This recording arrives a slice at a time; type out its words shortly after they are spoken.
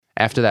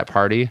after that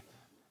party,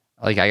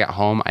 like I got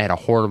home, I had a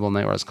horrible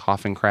night where I was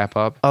coughing crap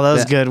up. Oh, that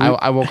was good.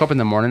 I woke up in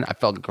the morning, I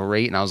felt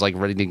great, and I was like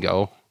ready to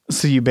go.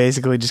 So you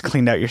basically just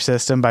cleaned out your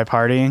system by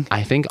partying?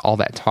 I think all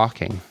that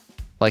talking,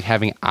 like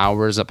having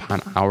hours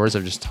upon hours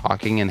of just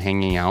talking and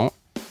hanging out.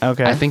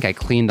 Okay. I think I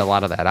cleaned a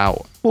lot of that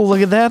out. Well,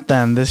 look at that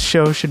then. This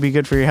show should be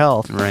good for your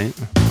health. Right.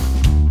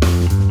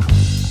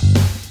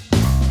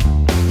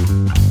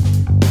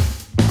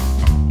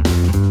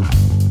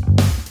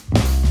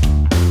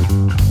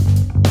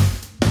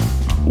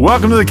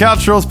 Welcome to the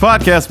Couch Trolls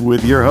Podcast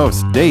with your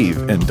hosts,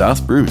 Dave and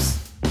Das Bruce.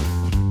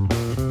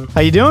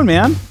 How you doing,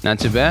 man? Not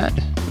too bad.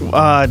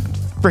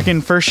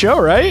 Freaking first show,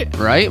 right?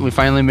 Right? We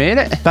finally made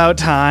it. About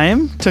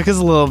time. Took us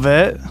a little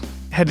bit.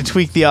 Had to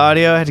tweak the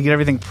audio. Had to get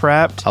everything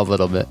prepped. A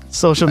little bit.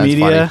 Social That's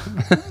media.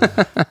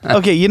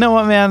 Okay, you know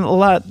what, man? A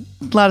lot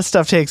of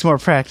stuff takes more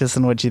practice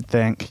than what you'd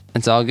think.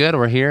 It's all good.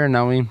 We're here.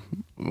 Now we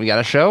got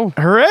a show.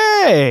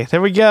 Hooray!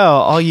 There we go.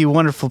 All you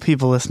wonderful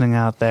people listening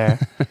out there.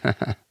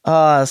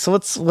 So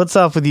what's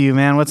up with you,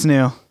 man? What's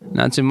new?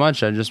 Not too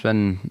much. I've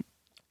been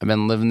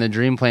living the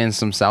dream, playing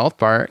some South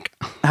Park.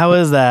 How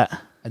is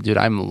that? Dude,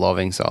 I'm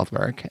loving South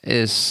Park. It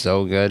is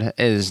so good. It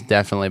is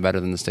definitely better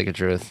than the Stick of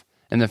Truth.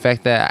 And the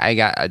fact that I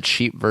got a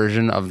cheap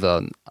version of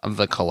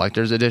the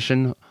collector's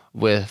edition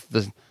with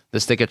the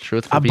Stick of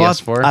Truth for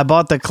PS4. I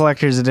bought the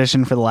collector's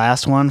edition for the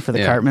last one for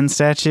the Cartman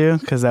statue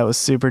because that was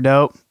super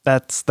dope.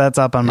 That's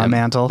up on my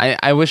mantle.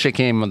 I wish it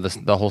came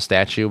with the whole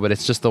statue, but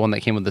it's just the one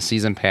that came with the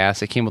season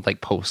pass. It came with like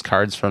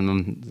postcards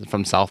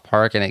from South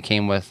Park, and it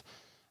came with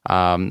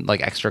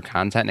like extra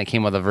content, and it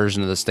came with a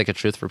version of the Stick of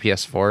Truth for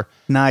PS4.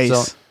 Nice.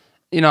 So,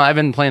 I've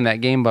been playing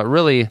that game, but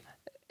really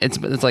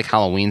it's like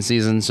Halloween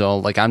season, so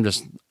like I'm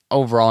just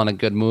overall in a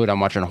good mood.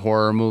 I'm watching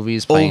horror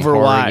movies, playing horror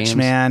games. Overwatch,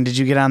 man. Did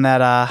you get on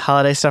that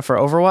holiday stuff for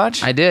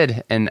Overwatch? I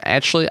did, and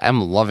actually,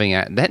 I'm loving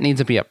it. That needs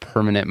to be a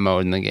permanent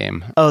mode in the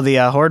game. Oh, the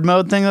Horde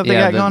mode thing that they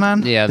got going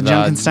on? Yeah, the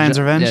Junkenstein's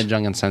Revenge? Yeah,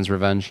 Junkenstein's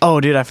Revenge. Oh,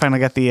 dude, I finally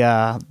got the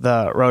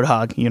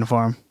Roadhog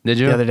uniform. Did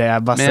you? The other day, I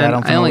busted Man,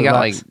 that. I only got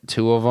like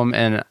 2 of them,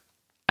 and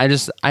I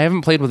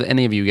haven't played with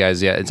any of you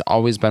guys yet. It's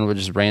always been with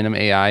just random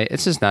AI.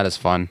 It's just not as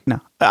fun.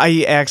 No,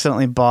 I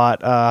accidentally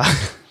bought I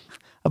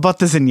bought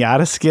this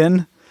Zenyatta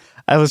skin.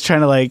 I was trying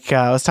to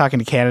I was talking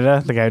to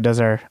Canada, the guy who does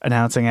our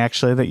announcing,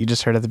 actually, that you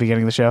just heard at the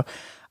beginning of the show.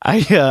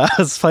 I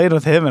was playing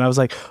with him, and I was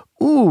like,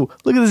 ooh,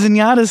 look at the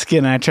Zenyatta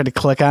skin. And I tried to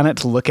click on it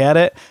to look at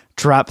it,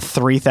 dropped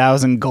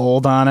 3,000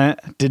 gold on it.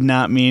 Did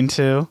not mean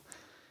to.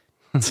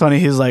 It's funny.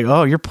 He was like,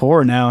 oh, you're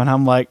poor now. And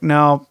I'm like,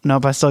 nope,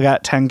 I still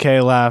got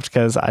 10K left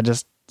because I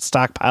just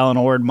stockpiling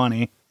Horde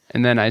money.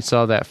 And then I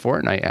saw that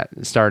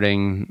Fortnite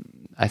starting,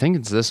 I think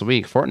it's this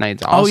week.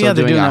 Fortnite's also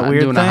they're doing that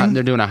weird thing.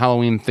 They're doing a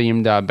Halloween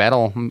themed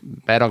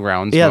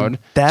battlegrounds mode.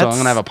 So I'm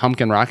gonna have a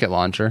pumpkin rocket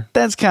launcher.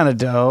 That's kind of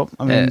dope.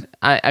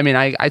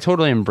 I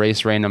totally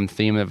embrace random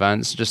theme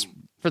events just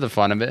for the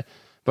fun of it.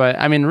 But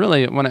I mean,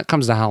 really, when it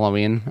comes to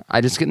Halloween,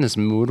 I just get in this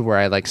mood where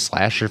I like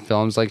slasher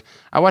films. Like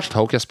I watched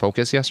Hocus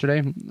Pocus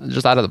yesterday,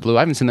 just out of the blue. I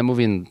haven't seen that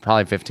movie in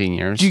probably 15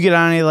 years. Did you get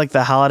on any like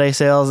the holiday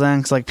sales then?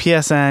 Because like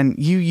PSN,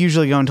 you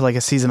usually go into like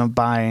a season of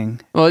buying.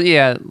 Well,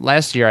 yeah.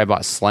 Last year I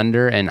bought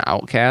Slender and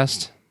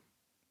Outcast.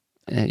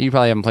 You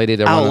probably haven't played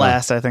either one.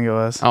 Outlast, I think it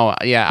was. Oh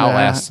yeah,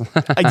 Outlast.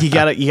 You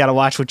gotta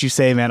watch what you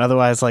say, man.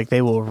 Otherwise, like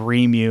they will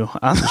ream you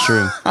on,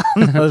 True.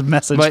 on those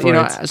message but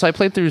boards. so I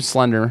played through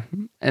Slender,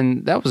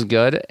 and that was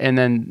good. And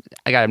then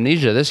I got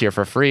Amnesia this year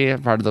for free,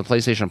 part of the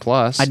PlayStation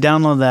Plus. I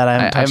downloaded that. I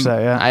haven't touched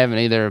that yet. I haven't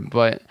either,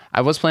 but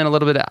I was playing a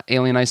little bit of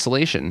Alien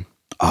Isolation.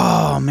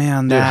 Oh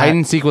man, Dude, hide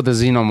and seek with the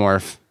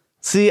Xenomorph.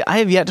 See, I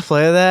have yet to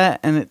play that,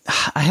 and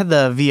I had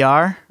the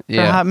VR for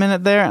a hot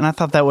minute there, and I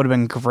thought that would have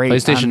been great.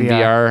 PlayStation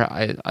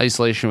VR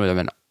Isolation would have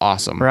been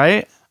awesome,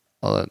 right?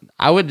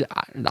 I would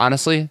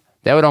honestly,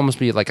 that would almost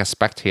be like a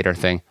spectator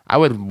thing. I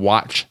would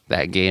watch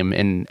that game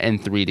in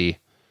 3D,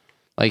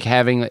 like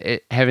having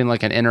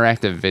like an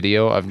interactive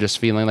video of just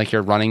feeling like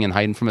you're running and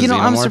hiding from a Xenomorph.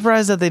 I'm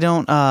surprised that they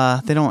don't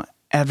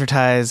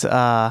advertise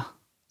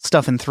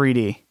stuff in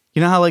 3D.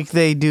 You know how like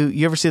they do?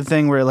 You ever see the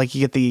thing where like you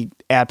get the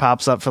ad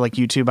pops up for like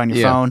YouTube on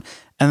your phone,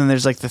 and then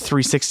there's like the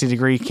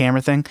 360-degree camera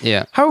thing?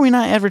 Yeah. How are we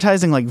not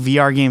advertising like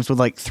VR games with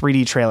like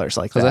 3D trailers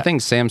like that? Because I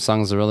think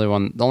Samsung's the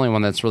only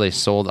one that's really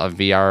sold a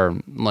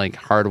VR like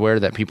hardware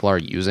that people are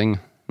using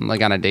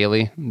like on a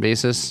daily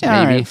basis. Yeah, maybe.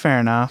 all right, fair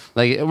enough.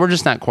 Like we're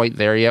just not quite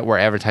there yet where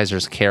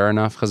advertisers care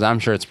enough, because I'm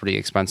sure it's pretty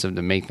expensive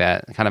to make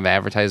that kind of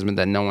advertisement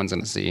that no one's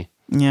gonna see.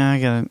 Yeah, I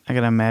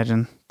gotta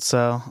imagine.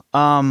 So,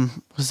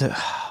 was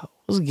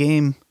a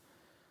game?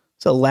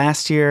 So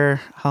last year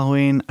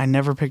Halloween, I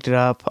never picked it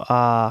up.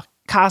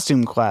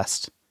 Costume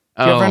Quest.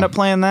 Did you ever end up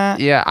playing that?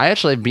 Yeah, I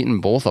actually have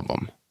beaten both of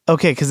them.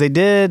 Okay, because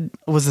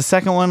was the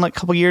second one like a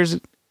couple years or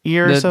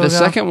so ago? The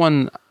second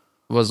one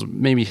was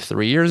maybe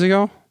 3 years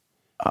ago.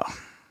 Oh.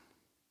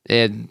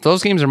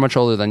 Those games are much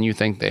older than you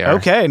think they are.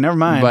 Okay, never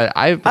mind. But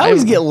I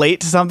always get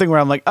late to something where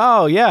I'm like,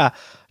 oh yeah,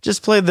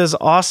 just played this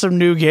awesome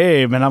new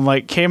game, and I'm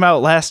like, came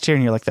out last year,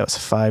 and you're like, that was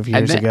 5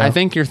 years ago. I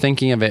think you're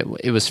thinking of it.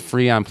 It was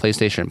free on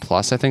PlayStation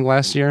Plus, I think,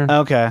 last year.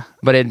 Okay.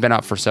 But it had been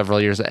out for several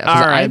years.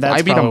 Right,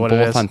 I beat them what it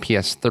both is. on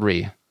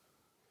PS3.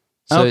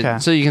 So, Okay.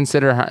 So you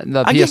consider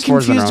the I get PS4's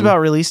confused around. about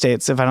release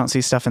dates if I don't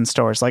see stuff in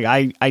stores. Like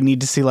I need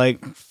to see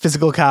like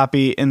physical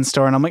copy in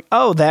store, and I'm like,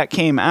 oh, that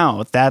came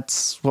out.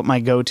 That's what my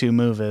go-to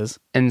move is.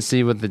 And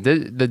see, with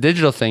the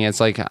digital thing, it's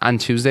like on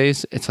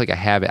Tuesdays, it's like a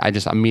habit. I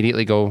just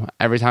immediately go,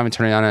 every time I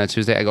turn it on a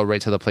Tuesday, I go right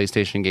to the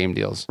PlayStation game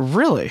deals.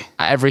 Really?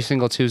 Every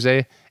single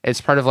Tuesday.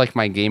 It's part of like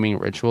my gaming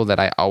ritual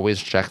that I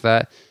always check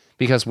that.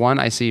 Because one,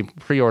 I see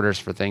pre-orders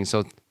for things.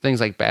 So things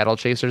like Battle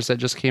Chasers that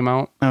just came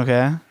out.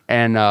 Okay.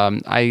 And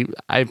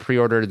I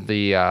pre-ordered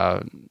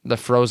the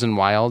Frozen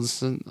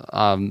Wilds,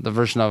 the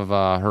version of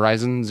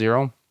Horizon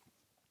Zero.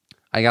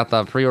 I got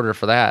the pre-order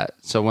for that.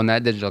 So when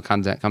that digital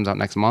content comes out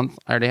next month,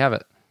 I already have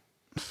it.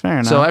 Fair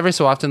enough. So every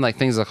so often, like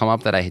things will come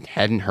up that I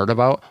hadn't heard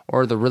about,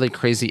 or the really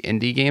crazy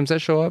indie games that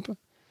show up.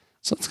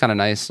 So it's kind of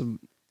nice.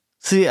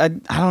 See, I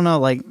don't know,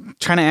 like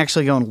trying to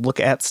actually go and look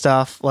at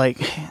stuff. Like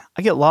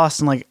I get lost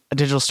in like a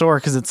digital store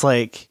because it's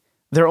like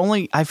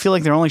I feel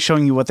like they're only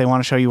showing you what they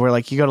want to show you. Where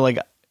like you go to like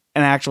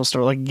an actual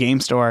store, like a game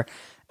store,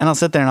 and I'll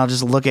sit there and I'll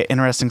just look at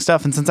interesting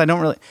stuff. And since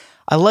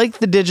I like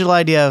the digital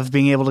idea of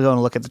being able to go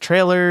and look at the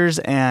trailers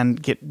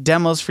and get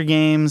demos for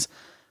games,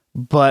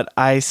 but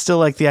I still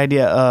like the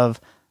idea of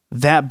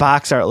that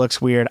box art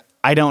looks weird.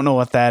 I don't know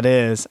what that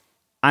is.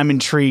 I'm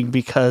intrigued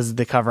because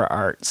the cover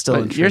art still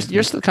But intrigues you're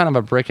me. still kind of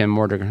a brick and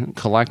mortar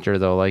collector,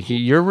 though. Like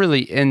you're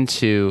really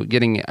into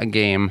getting a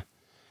game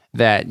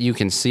that you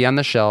can see on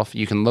the shelf.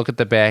 You can look at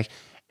the back.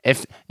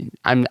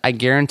 I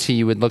guarantee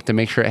you would look to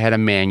make sure it had a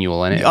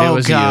manual in it. If it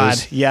was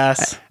used.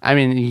 Yes. I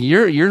mean,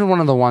 you're one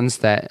of the ones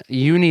that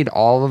you need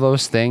all of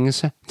those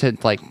things to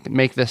like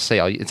make this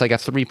sale. It's like a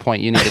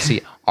 3-point. You need to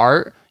see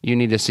art, you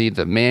need to see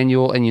the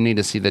manual, and you need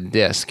to see the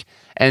disc.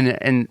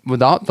 And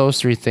without those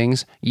three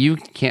things, you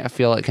can't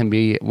feel it can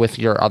be with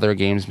your other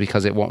games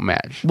because it won't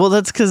match. Well,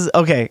 that's because,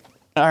 okay,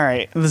 all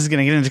right, this is going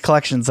to get into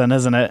collections then,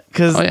 isn't it?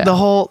 Because Oh, yeah.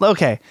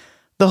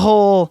 the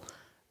whole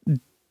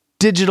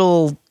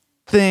digital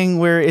thing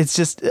where it's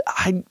just,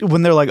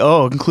 when they're like,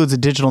 oh, it includes a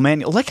digital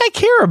manual, like I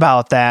care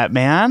about that,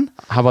 man.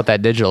 How about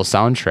that digital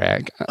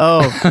soundtrack?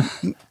 Oh,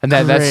 And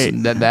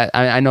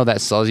I know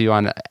that sells you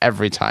on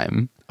every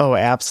time. oh,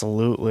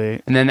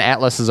 absolutely. And then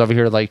Atlas is over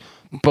here like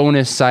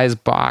bonus size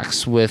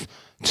box with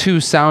 2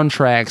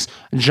 soundtracks,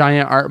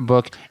 giant art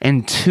book,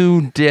 and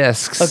 2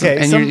 discs. Okay,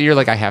 and you're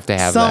like, I have to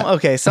have that.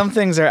 Okay, some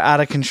things are out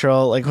of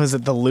control. Like, was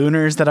it the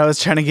Lunars that I was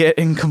trying to get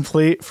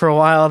incomplete for a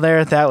while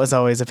there? That was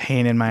always a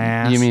pain in my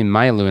ass. You mean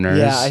My Lunars?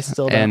 Yeah, I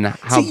still don't. And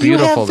how See,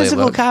 beautiful you have they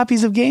physical look.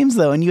 copies of games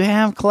though, and you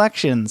have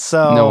collections.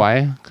 So Know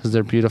why? Because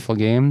they're beautiful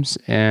games,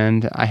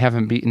 and I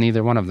haven't beaten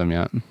either one of them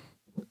yet.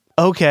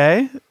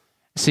 Okay,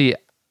 See,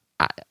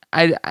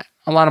 I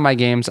a lot of my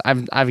games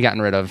I've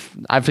gotten rid of.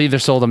 I've either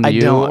sold them to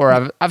you don't.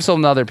 or I've sold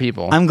them to other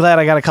people. I'm glad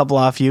I got a couple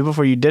off you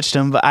before you ditched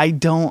them, but I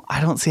don't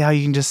see how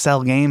you can just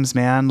sell games,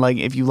 man. Like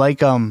if you like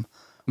them,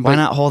 why But-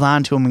 not hold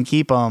on to them and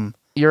keep them?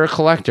 You're a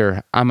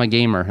collector. I'm a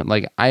gamer.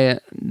 Like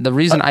the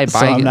reason I buy.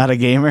 So I'm not a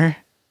gamer.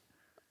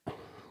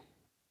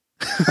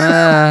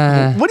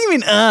 What do you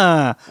mean?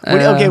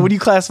 Okay, what do you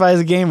classify as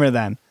a gamer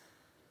then?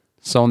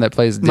 Someone that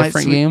plays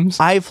different My- games.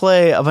 I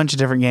play a bunch of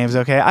different games.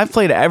 Okay, I've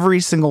played every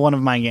single one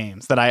of my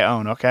games that I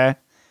own. Okay,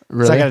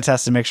 Really? so I got to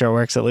test to make sure it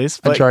works at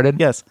least. But Uncharted?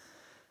 yes.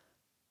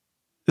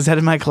 Is that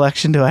in my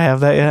collection? Do I have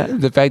that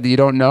yet? The fact that you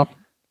don't know.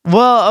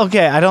 Well,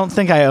 okay, I don't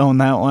think I own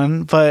that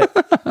one, but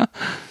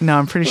no,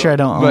 I'm pretty sure I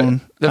don't But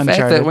own the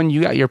Uncharted. fact that when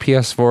you got your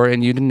PS4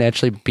 and you didn't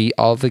actually beat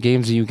all of the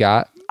games you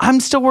got I'm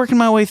still working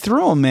my way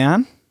through them,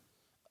 man.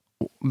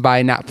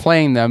 by not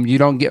playing them, you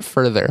don't get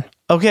further.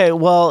 Okay,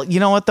 well, you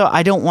know what though?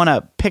 I don't want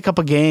to pick up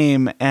a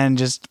game and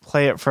just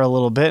play it for a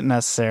little bit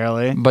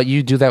necessarily. But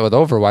you do that with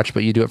Overwatch,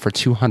 but you do it for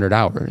 200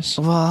 hours.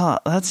 Well,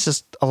 that's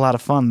just a lot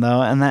of fun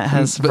though, and that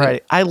has But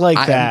variety. I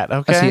like that.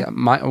 Okay. See,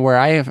 where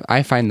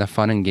I find the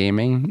fun in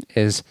gaming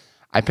is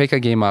I pick a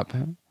game up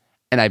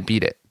and I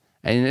beat it.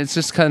 And it's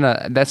just kind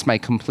of, that's my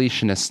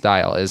completionist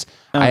style is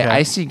Okay.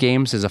 I see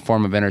games as a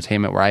form of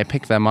entertainment where I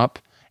pick them up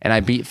and I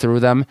beat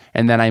through them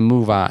and then I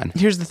move on.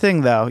 Here's the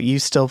thing though, you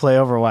still play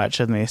Overwatch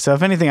with me. So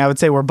if anything, I would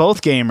say we're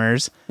both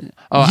gamers. You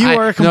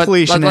are a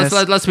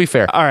completionist. Let's be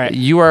fair. All right.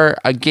 You are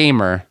a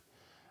gamer,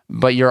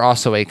 but you're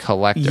also a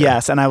collector.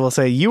 Yes, and I will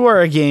say you are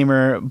a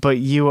gamer, but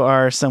you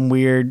are some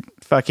weird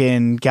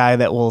fucking guy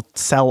that will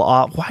sell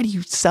off. Why do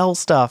you sell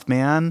stuff,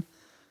 man?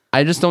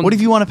 I just don't. What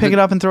if you want to pick it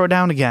up and throw it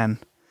down again?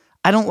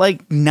 I don't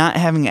like not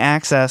having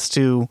access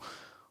to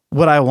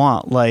what I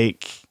want.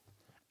 Like,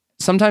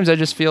 Sometimes I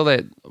just feel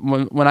that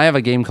when I have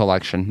a game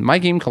collection, my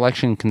game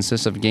collection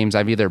consists of games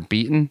I've either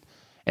beaten,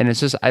 and it's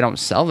just I don't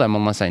sell them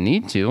unless I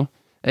need to.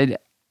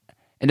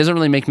 it doesn't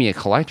really make me a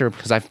collector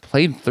because I've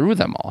played through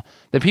them all.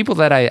 The people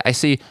that I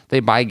see,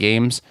 they buy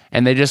games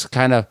and they just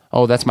kind of,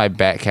 oh, that's my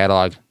back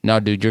catalog. No,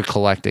 dude, you're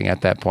collecting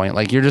at that point.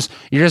 Like you're just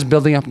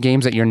building up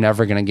games that you're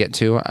never gonna get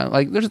to.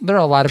 Like there are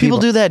a lot of people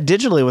do that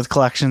digitally with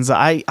collections.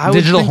 I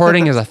digital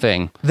hoarding is a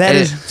thing. That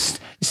is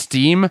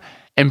Steam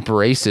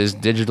embraces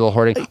digital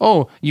hoarding.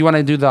 Oh, you want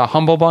to do the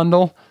Humble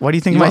Bundle? Why do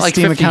you think my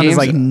Steam account is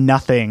like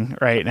nothing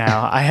right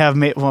now? I have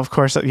made, well, of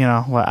course,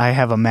 I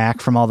have a Mac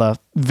from all the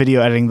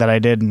video editing that I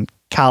did in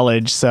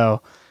college,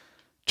 so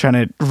trying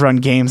to run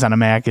games on a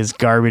Mac is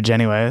garbage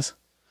anyways.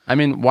 I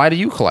mean, why do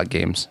you collect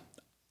games?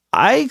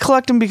 I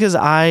collect them because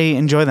I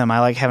enjoy them.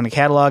 I like having a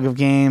catalog of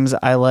games.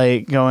 I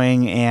like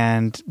going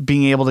and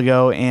being able to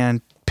go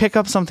and pick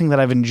up something that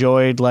I've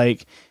enjoyed,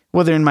 like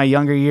whether in my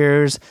younger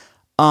years.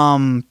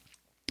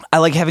 I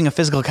like having a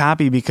physical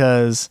copy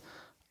because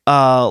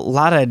a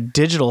lot of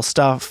digital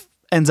stuff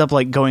ends up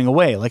like going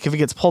away. Like if it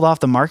gets pulled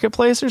off the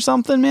marketplace or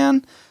something,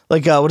 man.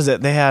 Like what is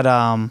it? They had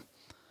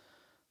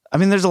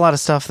there's a lot of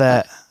stuff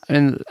that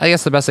I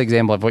guess the best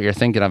example of what you're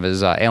thinking of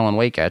is Alan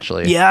Wake,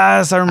 actually.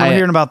 Yes, I remember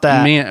hearing about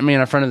that. Me and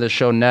a friend of the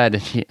show,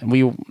 Ned,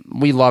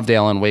 we loved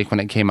Alan Wake when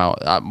it came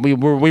out. We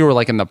were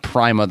like in the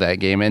prime of that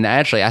game, and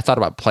actually I thought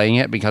about playing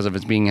it because of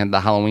it being in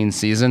the Halloween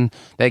season.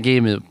 That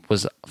game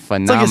was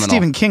phenomenal. It's like a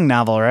Stephen King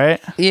novel,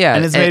 right? Yeah.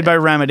 And it's made by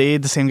Remedy,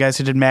 the same guys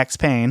who did Max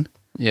Payne.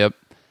 Yep.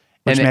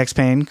 Max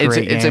Payne,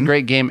 it's a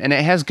great game, and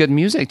it has good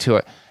music to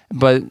it.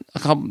 But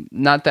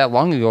not that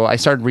long ago, I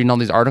started reading all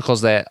these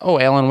articles that,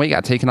 Alan Wake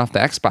got taken off the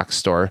Xbox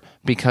store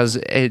because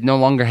it no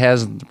longer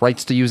has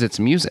rights to use its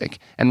music.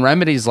 And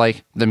Remedy's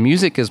like, the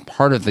music is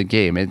part of the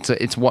game.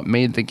 It's what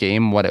made the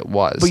game what it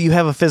was. But you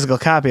have a physical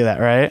copy of that,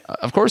 right?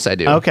 Of course I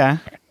do. Okay.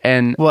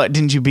 And what,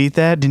 didn't you beat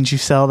that? Didn't you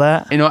sell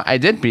that? I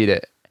did beat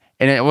it.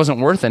 And it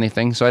wasn't worth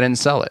anything, so I didn't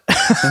sell it.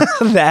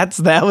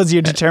 That was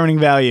your determining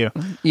value.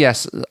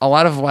 Yes. A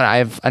lot of what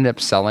I've ended up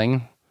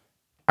selling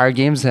are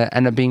games that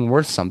end up being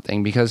worth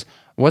something, because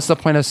what's the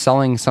point of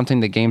selling something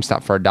to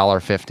GameStop for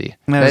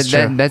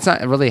 $1.50? That's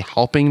not really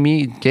helping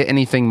me get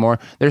anything more.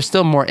 There's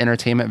still more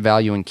entertainment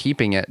value in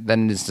keeping it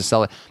than it is to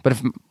sell it. But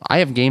if I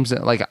have games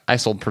that, like, I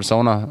sold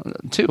Persona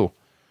 2.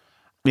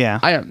 Yeah.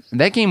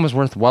 That game was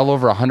worth well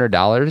over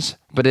 $100,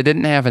 but it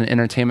didn't have an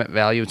entertainment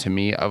value to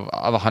me of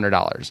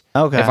 $100.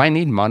 Okay. If I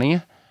need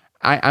money,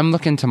 I'm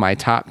looking to my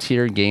top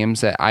tier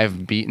games that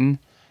I've beaten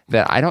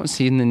that I don't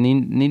see the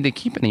need to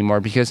keep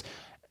anymore, because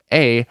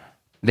they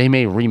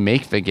may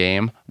remake the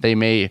game, they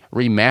may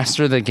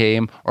remaster the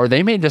game, or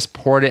they may just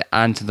port it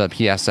onto the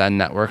PSN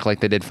network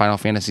like they did Final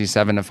Fantasy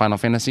VII and Final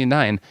Fantasy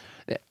IX,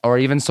 or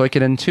even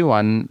Suikoden 2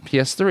 on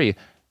PS3.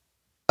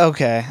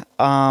 Okay.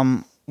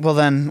 Well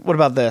then, what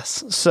about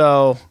this?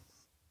 So,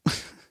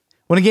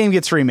 when a game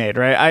gets remade,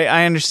 right?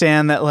 I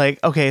understand that,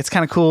 like, okay, it's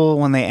kind of cool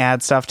when they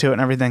add stuff to it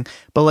and everything,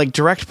 but like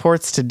direct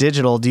ports to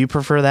digital, do you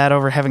prefer that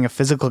over having a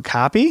physical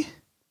copy?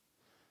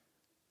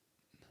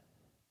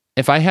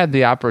 If I had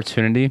the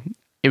opportunity,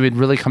 it would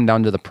really come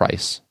down to the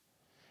price.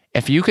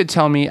 If you could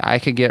tell me I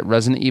could get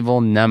Resident Evil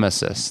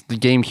Nemesis, the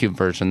GameCube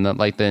version,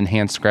 the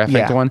enhanced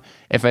graphic one,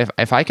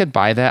 if I could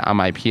buy that on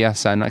my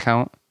PSN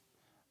account,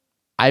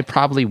 I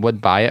probably would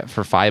buy it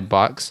for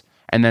 $5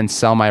 and then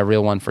sell my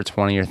real one for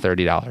 $20 or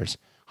 $30,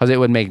 because it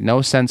would make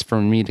no sense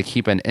for me to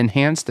keep an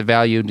enhanced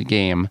valued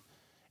game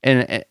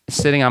and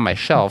sitting on my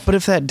shelf. But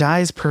if that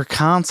dies per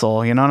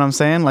console, you know what I'm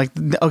saying? Like,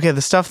 okay,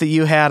 the stuff that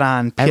you had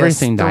on PS3,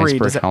 everything dies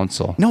per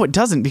console. No, it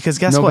doesn't, because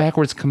guess what? No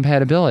backwards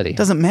compatibility. It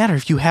doesn't matter.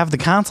 If you have the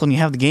console and you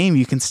have the game,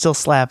 you can still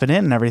slap it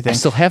in and everything. I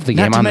still have the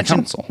game on the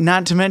console.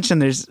 Not to mention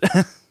there's...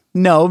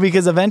 No,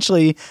 because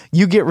eventually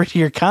you get rid of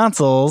your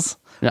consoles.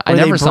 I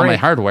never sell my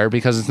hardware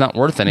because it's not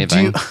worth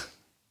anything.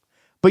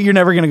 But you're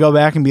never going to go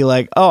back and be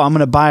like, oh, I'm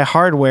going to buy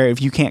hardware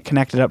if you can't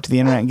connect it up to the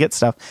internet and get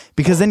stuff,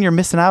 because then you're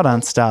missing out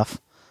on stuff.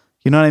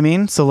 You know what I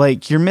mean? So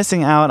like you're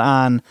missing out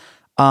on,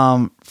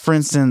 for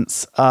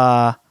instance,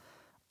 the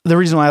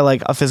reason why I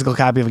like a physical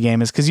copy of a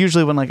game is because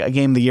usually when like a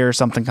game of the year or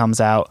something comes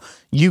out,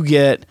 you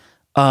get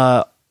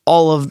all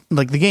of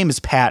like the game is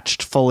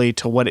patched fully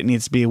to what it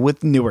needs to be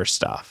with newer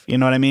stuff. You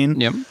know what I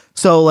mean? Yep.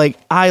 So like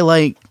I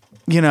like,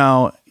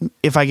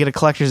 if I get a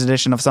collector's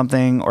edition of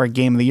something or a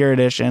game of the year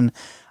edition,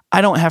 I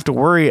don't have to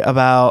worry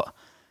about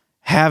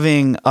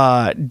having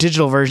a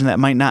digital version that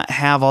might not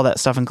have all that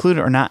stuff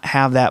included or not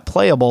have that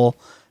playable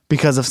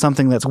because of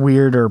something that's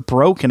weird or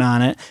broken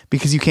on it,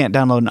 because you can't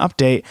download an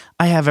update.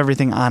 I have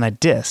everything on a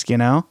disc,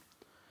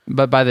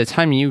 But by the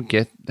time you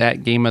get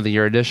that Game of the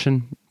Year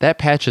edition, that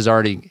patch has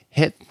already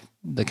hit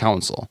the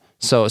console.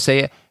 So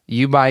say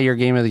you buy your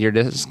Game of the Year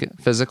disc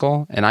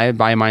physical and I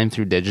buy mine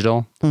through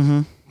digital.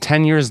 Mm-hmm.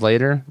 10 years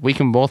later, we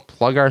can both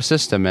plug our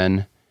system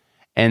in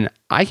and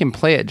I can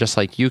play it just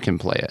like you can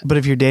play it. But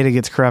if your data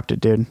gets corrupted,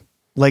 dude,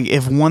 like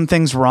if one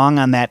thing's wrong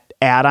on that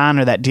add-on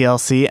or that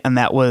DLC and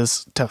that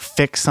was to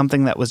fix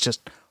something that was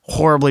just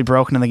horribly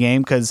broken in the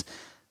game because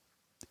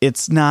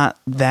it's not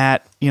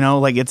that,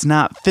 like it's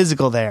not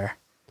physical there,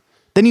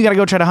 then you got to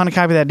go try to hunt a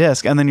copy of that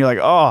disc. And then you're like,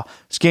 oh,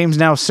 this game's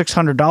now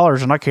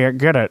 $600 and I can't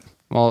get it.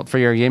 Well, for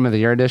your Game of the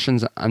Year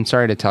editions, I'm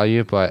sorry to tell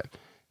you, but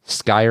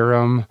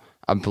Skyrim,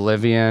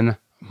 Oblivion,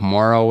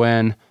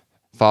 Morrowind,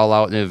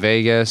 Fallout New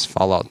Vegas,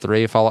 Fallout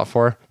 3, Fallout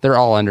 4, they're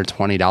all under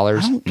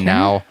 $20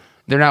 now.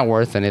 They're not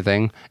worth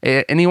anything.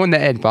 Anyone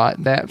that had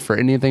bought that for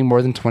anything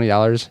more than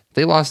 $20,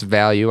 they lost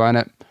value on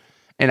it.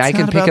 And I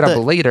can pick it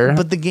up later.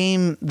 But the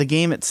game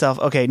itself,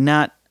 okay,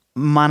 not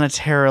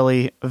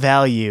monetarily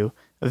value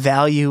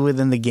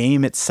within the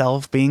game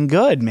itself being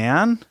good,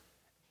 man.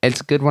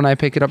 It's good when I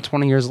pick it up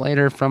 20 years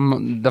later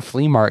from the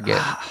flea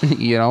market.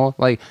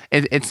 Like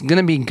it's going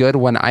to be good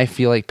when I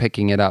feel like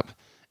picking it up.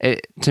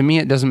 To me,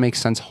 it doesn't make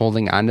sense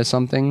holding on to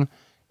something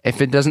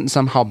if it doesn't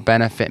somehow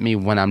benefit me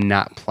when I'm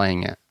not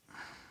playing it.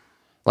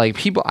 Like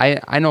people,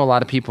 I know a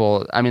lot of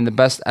people, I mean, the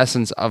best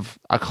essence of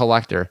a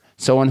collector,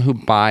 someone who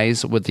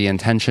buys with the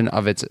intention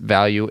of its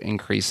value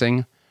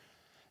increasing,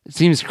 it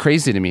seems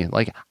crazy to me.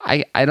 Like,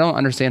 I don't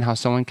understand how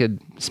someone could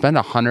spend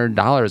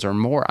 $100 or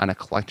more on a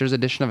collector's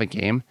edition of a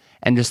game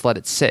and just let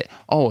it sit.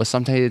 Oh,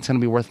 someday it's going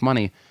to be worth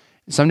money.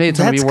 Someday it's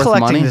going to be worth money.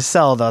 That's collecting to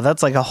sell, though.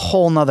 That's like a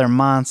whole nother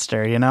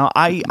monster, you know?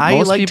 I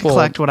like to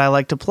collect what I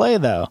like to play,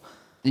 though.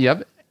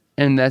 Yep.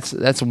 And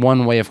that's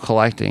one way of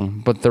collecting.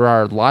 But there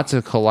are lots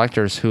of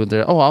collectors who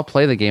I'll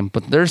play the game,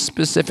 but they're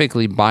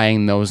specifically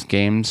buying those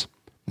games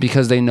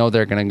because they know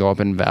they're going to go up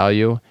in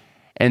value.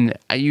 And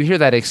you hear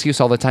that excuse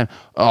all the time.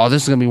 Oh,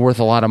 this is going to be worth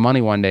a lot of money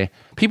one day.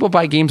 People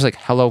buy games like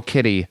Hello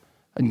Kitty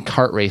and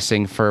kart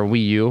racing for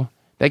Wii U.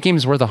 That game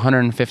is worth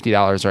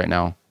 $150 right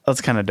now.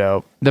 That's kind of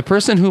dope. The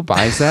person who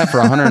buys that for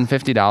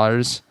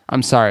 $150,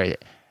 I'm sorry,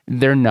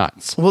 they're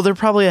nuts. Well, they're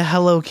probably a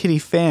Hello Kitty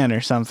fan or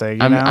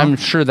something. You know? I'm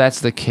sure that's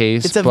the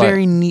case. It's a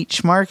very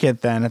niche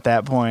market then at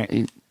that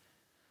point.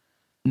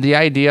 The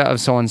idea of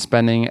someone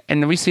spending,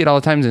 and we see it all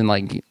the time in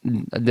like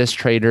disc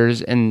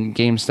traders and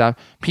GameStop,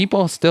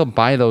 people still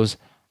buy those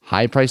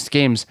high-priced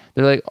games.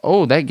 They're like,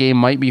 oh, that game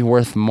might be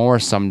worth more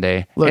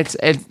someday. Look,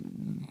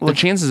 the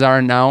chances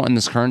are now in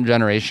this current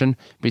generation,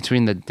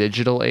 between the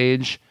digital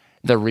age,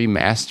 the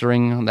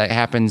remastering that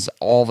happens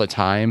all the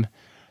time,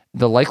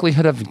 the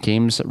likelihood of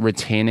games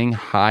retaining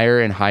higher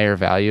and higher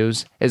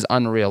values is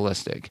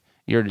unrealistic.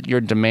 Your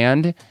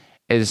demand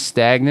is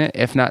stagnant,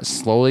 if not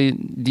slowly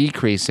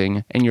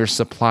decreasing, and your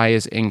supply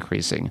is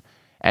increasing.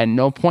 At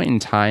no point in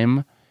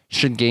time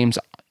should games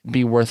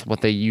be worth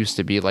what they used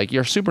to be. Like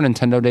your Super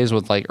Nintendo days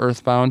with like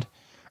Earthbound.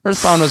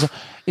 Earthbound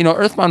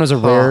was a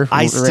rare.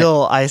 I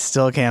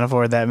still can't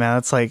afford that, man.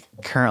 That's like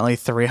currently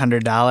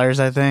 $300,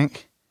 I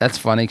think. That's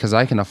funny because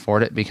I can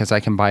afford it because I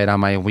can buy it on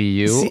my Wii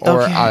U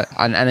or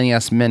on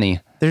NES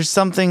Mini. There's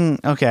something,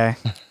 okay.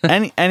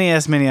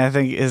 NES Mini, I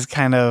think, is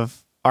kind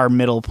of our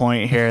middle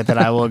point here that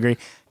I will agree.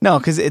 No,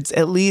 because it's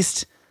at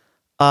least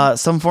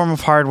some form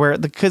of hardware.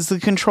 Because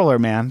the controller,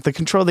 man, the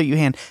controller that you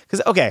hand.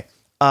 Because, okay,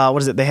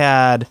 what is it? They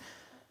had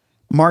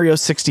Mario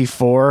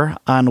 64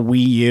 on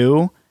Wii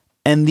U,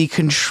 and the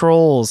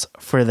controls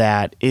for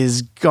that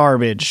is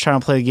garbage trying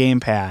to play the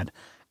gamepad.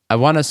 I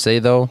want to say,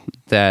 though,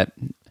 that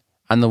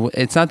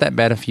it's not that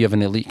bad if you have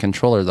an Elite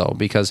controller, though,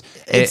 because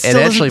it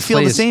actually doesn't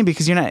feel the same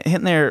because you're not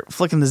hitting there,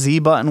 flicking the Z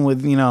button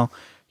with,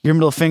 your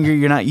middle finger.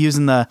 You're not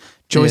using the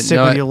joystick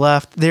with your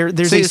left. There's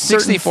a certain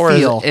 64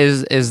 feel.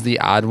 is the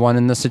odd one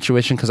in this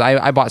situation because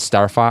I bought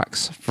Star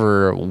Fox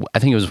for, I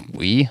think it was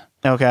Wii.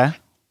 Okay.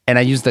 And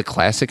I used the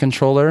classic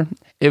controller.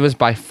 It was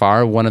by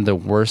far one of the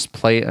worst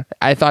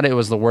I thought it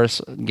was the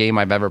worst game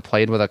I've ever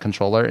played with a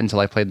controller until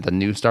I played the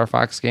new Star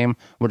Fox game,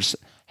 which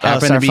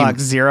happened to be Star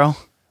Fox Zero.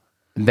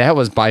 That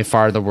was by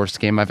far the worst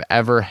game I've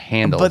ever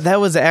handled. But that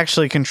was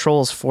actually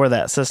controls for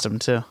that system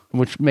too,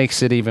 which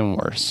makes it even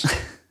worse.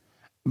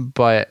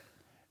 But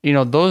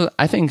those,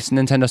 I think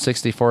Nintendo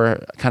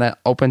 64 kind of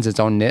opens its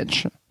own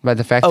niche by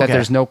the fact that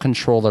there's no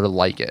controller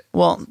like it.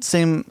 Well,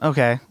 same.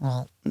 Okay.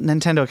 Well,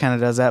 Nintendo kind of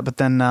does that, but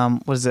then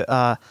what is it?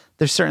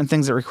 There's certain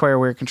things that require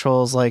weird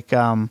controls, like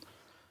all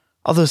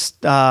those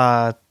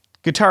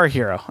Guitar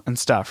Hero and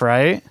stuff,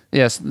 right?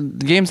 Yes,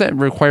 the games that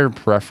require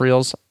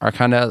peripherals are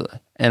kind of.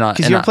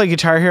 Because you ever play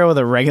Guitar Hero with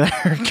a regular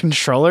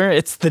controller?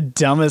 It's the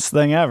dumbest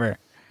thing ever.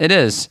 It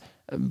is.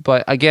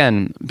 But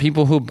again,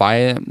 people who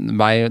buy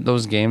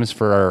those games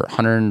for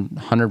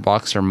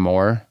 $100 or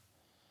more,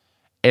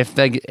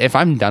 if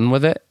I'm done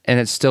with it and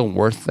it's still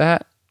worth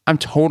that, I'm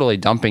totally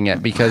dumping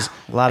it because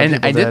a lot of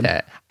people did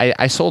that.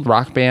 I sold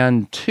Rock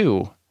Band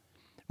 2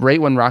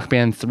 right when Rock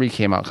Band 3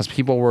 came out because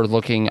people were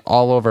looking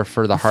all over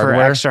for the hardware.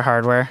 For extra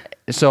hardware.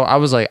 So I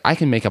was like, I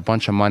can make a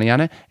bunch of money on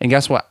it. And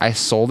guess what? I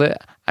sold it.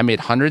 I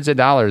made hundreds of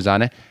dollars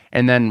on it.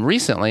 And then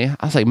recently,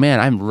 I was like, man,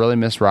 I really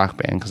miss Rock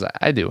Band because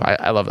I do.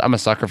 I'm a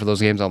sucker for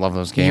those games. I love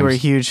those games. You were a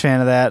huge fan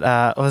of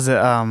that. Was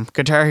it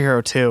Guitar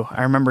Hero 2?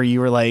 I remember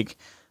you were like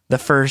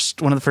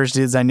one of the first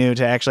dudes I knew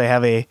to actually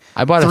have I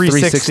bought a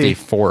 360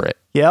 for it.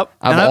 Yep.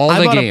 Of all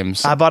the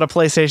games. I bought a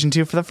PlayStation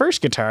 2 for the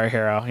first Guitar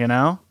Hero,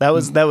 That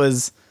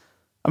was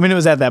I mean, it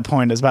was at that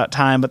point. It was about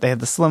time, but they had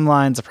the slim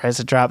lines, the price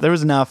had dropped. There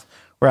was enough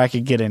where I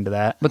could get into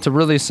that. But to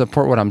really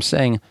support what I'm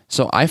saying,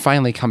 so I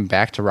finally come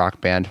back to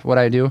Rock Band. What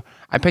I do,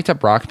 I picked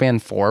up Rock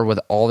Band 4 with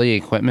all the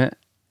equipment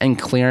and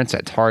clearance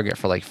at Target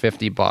for like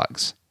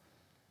 $50.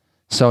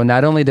 So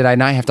not only did I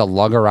not have to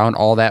lug around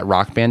all that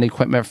Rock Band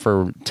equipment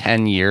for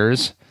 10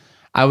 years,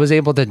 I was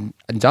able to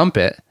dump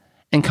it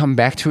and come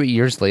back to it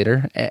years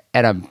later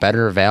at a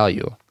better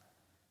value.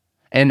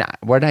 And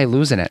where did I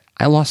lose in it?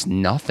 I lost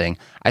nothing.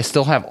 I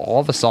still have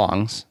all the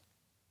songs.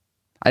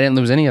 I didn't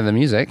lose any of the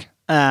music.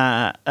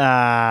 All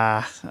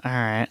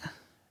right.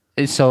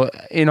 So,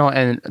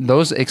 and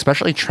those,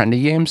 especially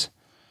trendy games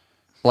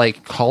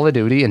like Call of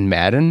Duty and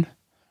Madden,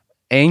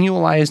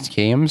 annualized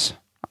games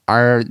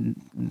are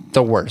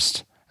the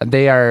worst.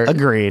 They are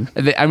Agreed.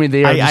 They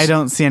are. I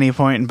don't see any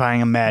point in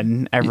buying a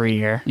Madden every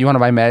year. You want to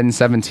buy Madden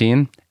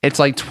 17? It's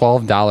like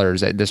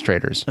 $12 at Disc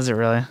Traders. Is it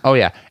really? Oh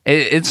yeah,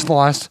 it's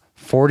lost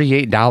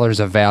 $48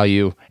 of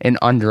value in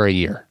under a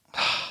year.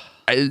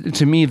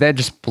 To me, that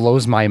just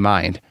blows my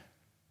mind.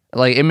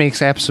 Like, it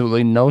makes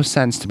absolutely no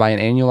sense to buy an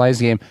annualized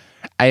game.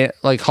 I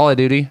like Call of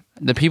Duty.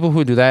 The people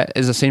who do that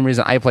is the same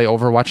reason I play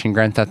Overwatch and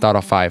Grand Theft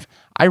Auto 5.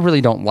 I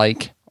really don't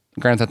like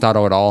Grand Theft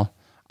Auto at all.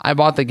 I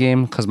bought the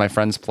game because my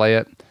friends play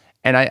it,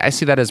 and I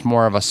see that as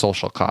more of a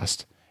social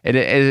cost. It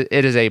is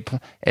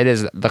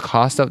the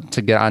cost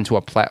to get onto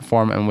a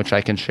platform in which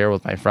I can share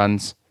with my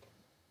friends.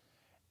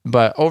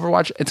 But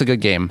Overwatch, it's a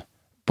good game.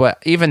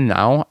 But even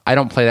now, I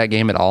don't play that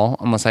game at all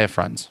unless I have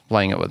friends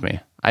playing it with me.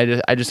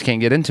 I just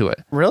can't get into it.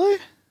 Really?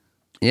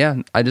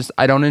 Yeah,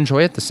 I don't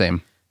enjoy it the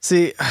same.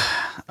 See,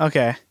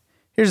 okay.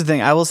 Here's the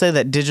thing. I will say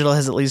that digital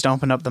has at least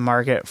opened up the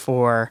market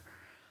for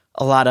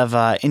a lot of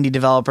indie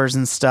developers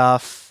and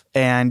stuff,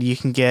 and you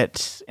can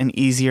get an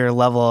easier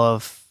level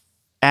of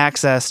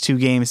access to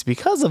games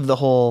because the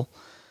whole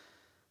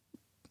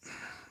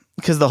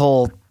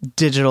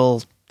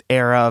digital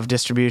era of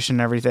distribution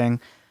and everything.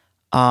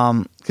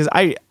 But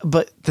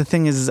the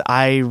thing is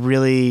I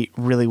really,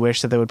 really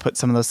wish that they would put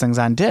some of those things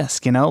on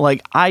disc,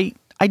 like I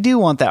do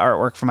want that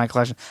artwork for my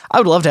collection. I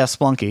would love to have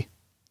Splunky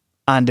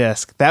on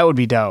disc. That would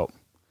be dope.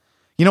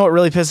 You know what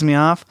really pisses me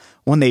off?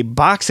 When they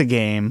box a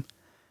game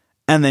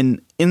and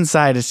then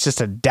inside it's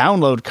just a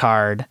download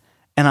card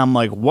and I'm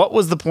like, what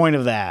was the point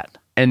of that?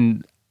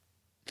 And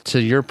to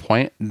your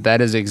point,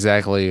 that is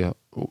exactly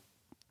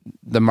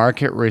the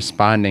market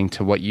responding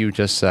to what you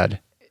just said.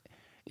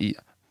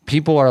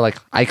 People are like,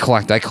 I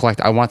collect.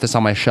 I want this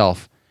on my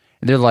shelf.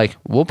 They're like,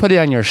 we'll put it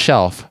on your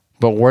shelf,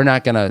 but we're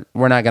not gonna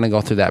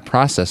go through that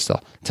process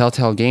still.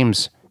 Telltale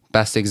Games,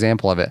 best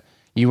example of it.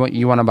 You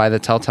want to buy the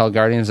Telltale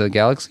Guardians of the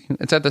Galaxy?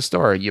 It's at the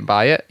store. You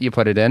buy it, you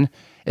put it in.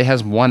 It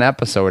has 1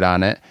 episode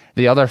on it.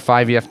 The other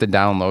 5 you have to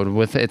download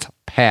with its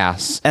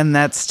pass. And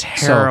that's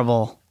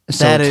terrible.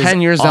 So that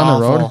 10 years awful.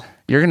 down the road,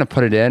 you're gonna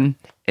put it in,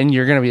 and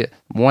you're going to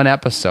be 1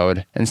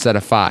 episode instead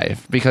of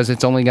 5 because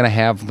it's only going to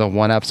have the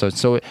 1 episode.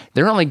 So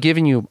they're only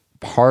giving you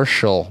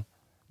partial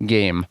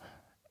game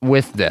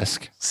with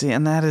disc. See,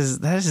 and that is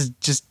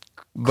just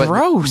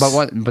gross.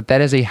 But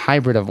that is a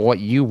hybrid of what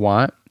you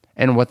want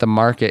and what the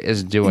market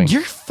is doing.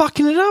 You're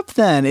fucking it up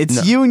then.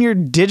 It's you and your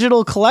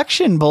digital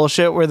collection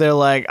bullshit where they're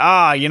like,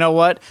 you know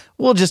what?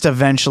 We'll just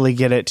eventually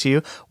get it to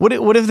you. What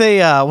if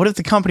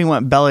the company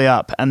went belly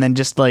up and then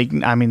just like,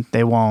 I mean,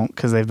 they won't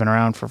because they've been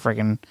around for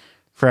freaking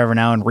forever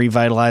now and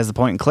revitalize the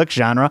point and click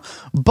genre.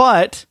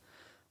 But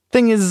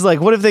thing is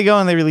like, what if they go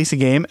and they release a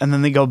game and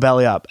then they go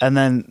belly up and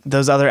then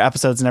those other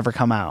episodes never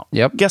come out?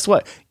 Yep. Guess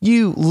what?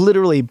 You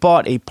literally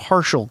bought a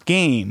partial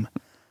game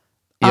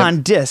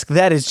on disc.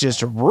 That is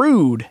just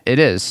rude. It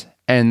is.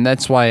 And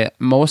that's why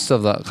most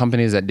of the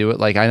companies that do it,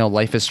 like I know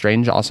Life is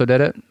Strange also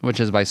did it,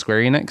 which is by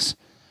Square Enix.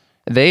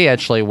 They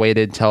actually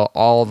waited till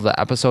all the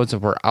episodes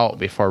were out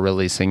before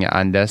releasing it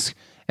on disc.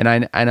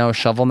 And I know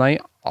Shovel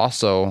Knight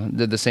also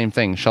did the same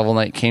thing. Shovel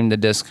Knight came to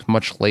disc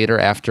much later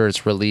after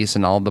its release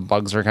and all the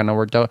bugs are kind of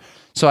worked out.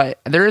 So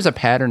there is a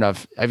pattern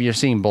of you're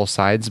seeing both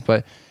sides,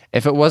 but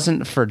if it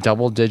wasn't for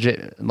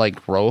double-digit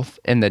like growth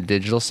in the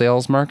digital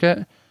sales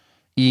market,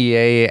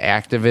 EA,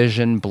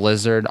 Activision,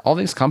 Blizzard, all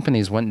these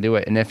companies wouldn't do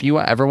it. And if you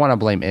ever want to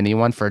blame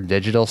anyone for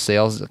digital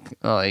sales,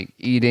 like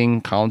eating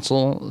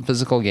console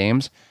physical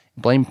games,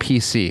 blame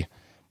PC.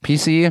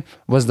 PC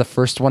was the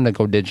first one to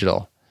go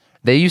digital.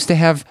 They used to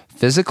have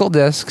physical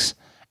discs,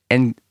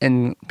 and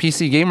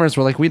PC gamers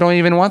were like, we don't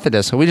even want the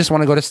disc. We just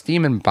want to go to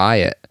Steam and buy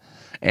it.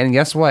 And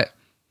guess what?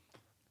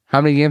 How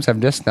many games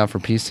have discs now for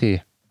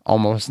PC?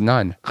 Almost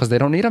none, because they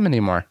don't need them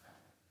anymore.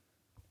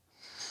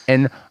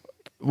 And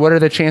what are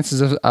the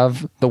chances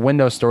of the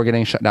Windows Store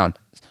getting shut down?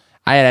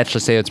 I'd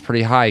actually say it's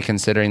pretty high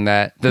considering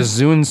that the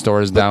Zune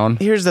store is down.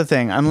 Here's the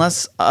thing.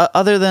 Unless,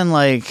 other than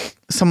like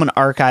someone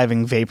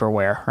archiving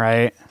vaporware,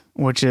 right?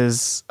 Which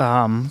is,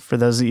 for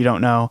those that you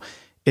don't know,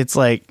 it's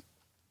like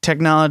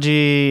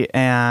technology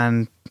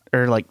or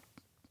like,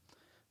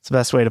 it's the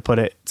best way to put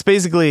it. It's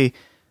basically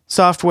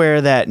software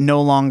that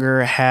no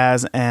longer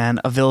has an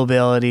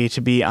availability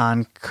to be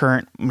on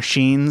current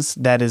machines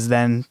that is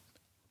then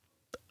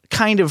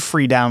kind of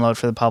free download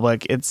for the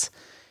public. It's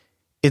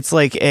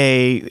like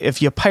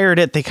if you pirate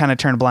it, they kind of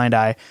turn a blind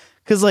eye.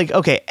 Because like,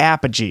 okay,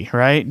 Apogee,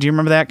 right? Do you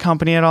remember that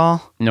company at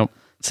all? Nope.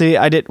 See,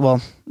 I did.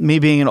 Well, me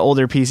being an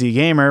older PC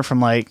gamer from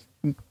like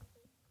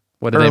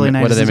what do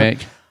they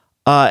make?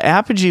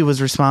 Apogee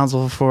was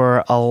responsible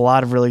for a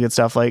lot of really good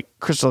stuff, like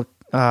Crystal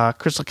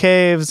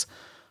Caves.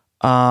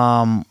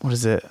 What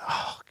is it?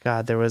 Oh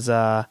God, there was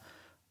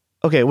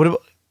Okay, what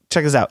about,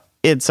 check this out.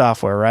 id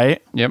Software,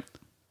 right? Yep.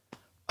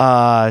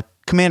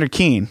 Commander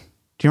Keen.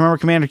 Do you remember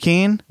Commander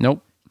Keen?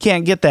 Nope.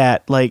 Can't get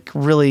that like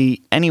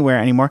really anywhere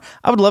anymore.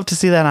 I would love to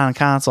see that on a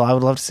console. I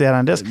would love to see that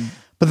on disc.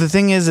 But the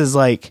thing is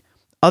like,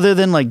 other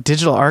than like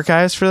digital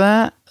archives for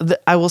that,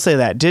 I will say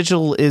that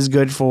digital is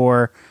good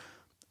for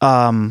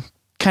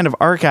kind of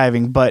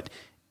archiving, but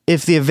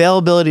if the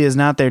availability is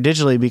not there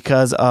digitally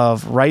because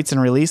of rights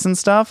and release and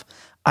stuff,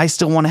 I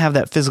still want to have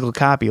that physical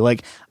copy.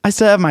 Like I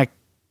still have my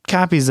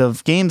copies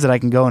of games that I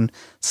can go and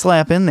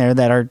slap in there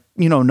that are,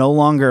 no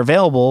longer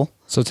available.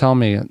 So tell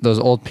me, those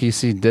old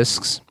PC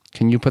discs,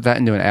 can you put that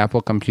into an Apple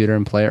computer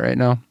and play it right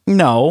now?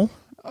 No.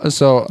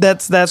 So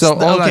That's so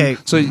hold okay.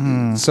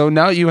 on. So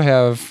now you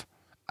have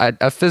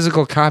a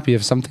physical copy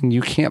of something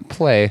you can't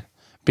play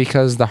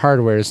because the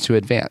hardware is too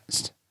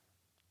advanced.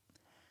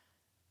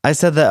 I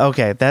said that,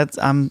 okay,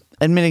 I'm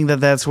admitting that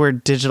that's where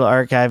digital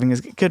archiving is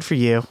good for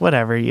you.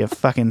 Whatever, you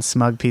fucking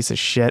smug piece of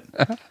shit.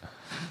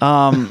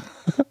 But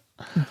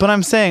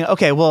I'm saying,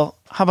 okay, well,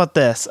 how about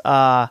this?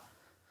 All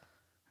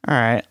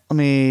right,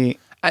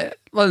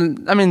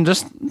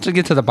 Just to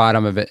get to the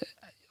bottom of it,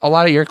 a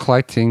lot of your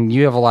collecting,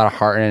 you have a lot of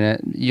heart in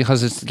it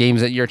because it's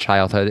games that your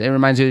childhood. It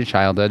reminds you of your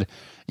childhood.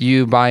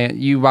 You buy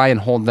and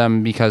hold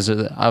them because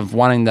of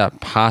wanting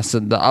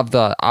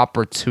the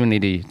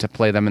opportunity to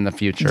play them in the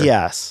future.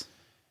 Yes.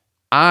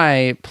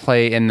 I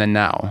play in the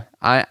now.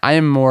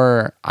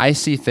 I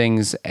see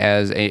things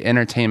as a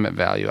entertainment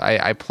value.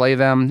 I play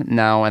them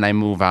now and I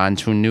move on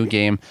to a new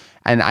game,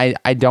 and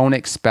I don't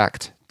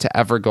expect to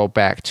ever go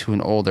back to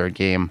an older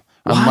game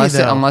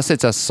unless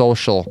it's a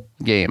social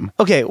game.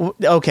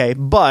 Okay,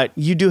 but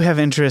you do have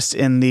interest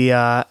in the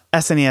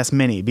SNES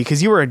Mini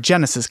because you were a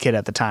Genesis kid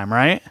at the time,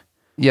 right?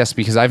 Yes,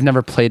 because I've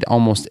never played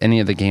almost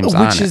any of the games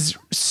on it. Which is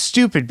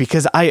stupid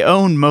because I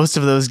own most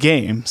of those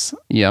games.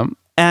 Yep.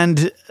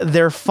 And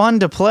they're fun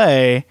to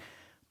play,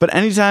 but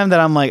anytime that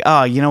I'm like,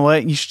 oh, you know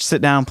what? You should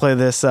sit down and play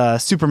this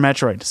Super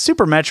Metroid.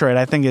 Super Metroid,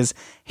 I think, is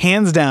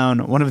hands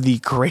down one of the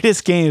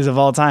greatest games of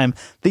all time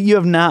that you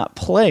have not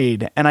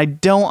played, and I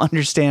don't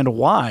understand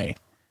why.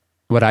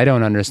 What I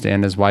don't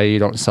understand is why you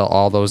don't sell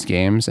all those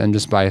games and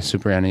just buy a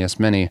Super NES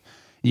Mini.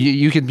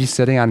 You could be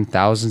sitting on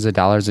thousands of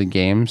dollars of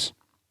games.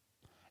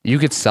 You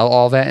could sell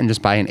all that and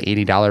just buy an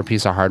 $80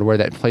 piece of hardware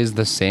that plays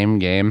the same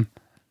game.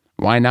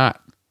 Why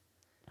not?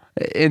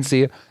 And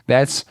see,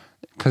 that's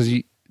because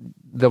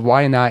the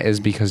why not is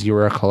because you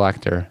were a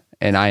collector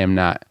and I am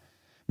not.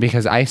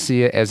 Because I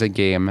see it as a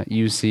game,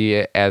 you see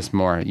it as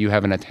more. You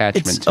have an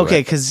attachment to it.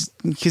 Okay,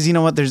 because you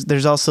know what?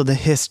 There's also the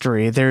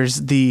history. There's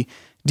the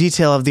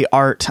detail of the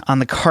art on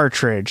the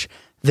cartridge.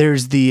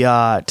 There's the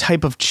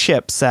type of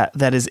chips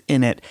that is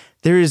in it.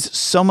 There is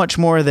so much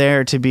more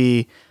there to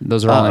be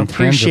those are all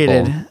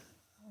appreciated. Intangible.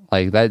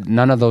 Like that,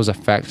 none of those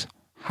affect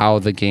how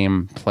the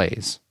game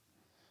plays.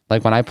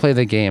 Like when I play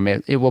the game,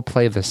 it will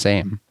play the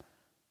same.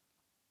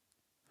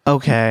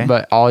 Okay.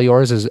 But all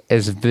yours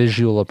is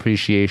visual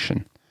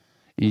appreciation.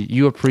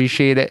 You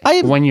appreciate it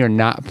when you're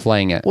not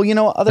playing it. Well, you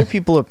know what other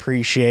people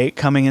appreciate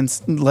coming and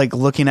like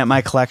looking at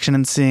my collection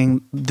and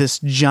seeing this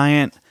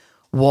giant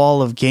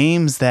wall of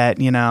games that,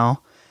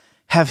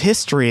 have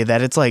history,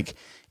 that it's like,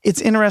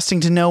 it's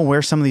interesting to know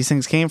where some of these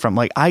things came from.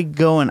 Like I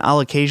go and I'll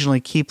occasionally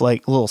keep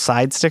like little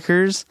side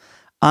stickers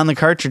on the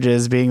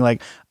cartridges being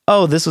like,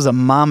 oh, this was a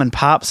mom and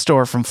pop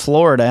store from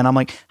Florida. And I'm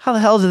like, how the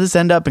hell did this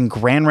end up in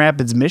Grand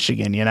Rapids,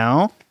 Michigan,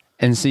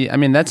 And see, I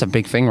mean, that's a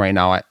big thing right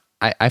now.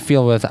 I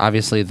feel with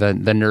obviously the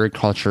nerd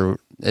culture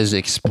is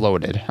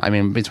exploded. I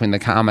mean, between the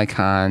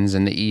Comic-Cons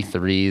and the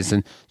E3s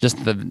and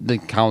just the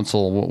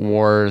console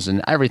wars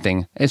and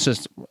everything, it's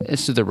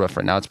through the roof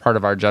right now. It's part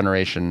of our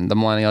generation. The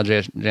millennial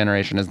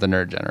generation is the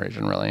nerd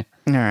generation, really.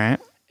 All right.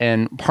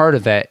 And part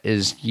of that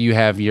is you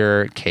have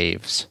your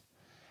caves.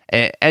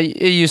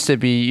 It used to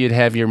be you'd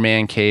have your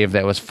man cave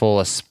that was full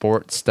of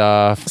sports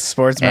stuff.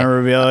 Sports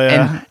memorabilia.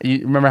 And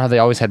you remember how they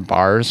always had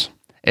bars?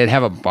 It'd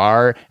have a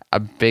bar, a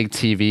big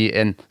TV,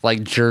 and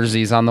like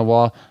jerseys on the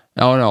wall.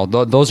 No,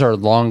 those are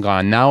long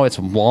gone. Now it's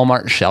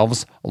Walmart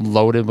shelves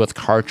loaded with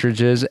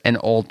cartridges and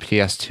old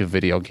PS2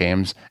 video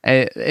games.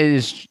 And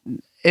it's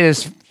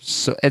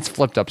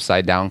flipped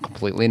upside down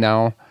completely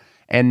now.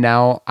 And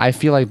now I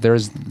feel like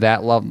there's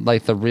that love,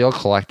 like the real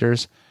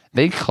collectors,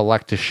 they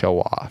collect to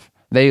show off.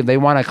 They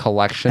want a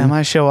collection. Am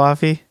I show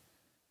offy?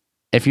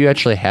 If you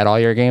actually had all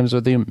your games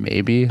with you,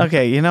 maybe.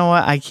 Okay, you know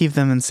what? I keep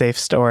them in safe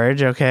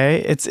storage,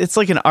 okay? It's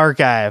like an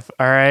archive,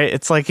 all right?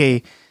 It's like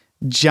a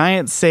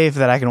giant safe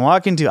that I can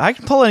walk into. I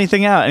can pull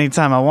anything out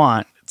anytime I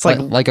want. It's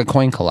like a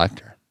coin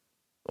collector.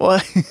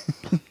 What?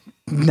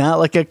 Not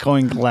like a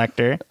coin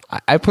collector.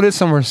 I put it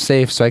somewhere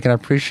safe so I can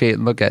appreciate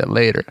and look at it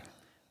later.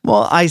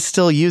 Well, I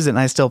still use it and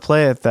I still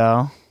play it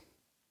though.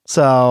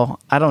 So,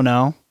 I don't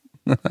know.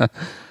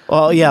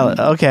 Well, yeah,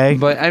 okay.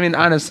 But I mean,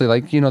 honestly,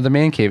 like, the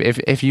man cave,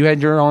 if you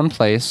had your own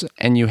place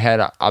and you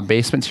had a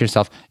basement to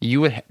yourself, you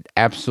would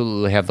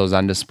absolutely have those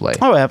on display.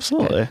 Oh,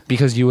 absolutely.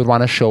 Because you would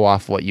want to show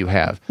off what you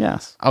have.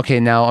 Yes. Okay,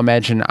 now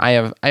imagine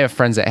I have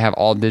friends that have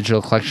all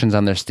digital collections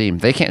on their Steam.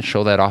 They can't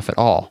show that off at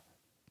all.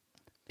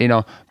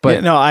 But Yeah,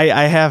 no,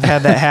 I have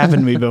had that happen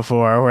to me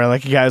before, where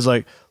like a guy's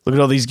like, "Look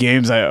at all these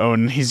games I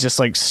own." And he's just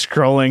like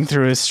scrolling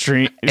through his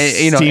Steam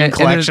and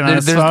collection on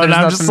his phone. And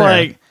I'm just nothing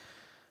there. like,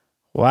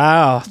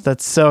 "Wow,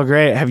 that's so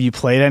great. Have you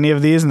played any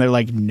of these?" And they're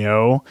like,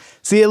 "No."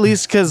 See, at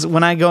least because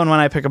when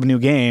I pick up a new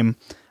game,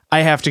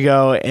 I have to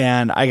go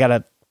and I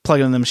gotta plug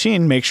it in the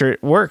machine, make sure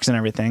it works and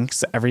everything.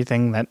 'Cause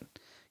everything that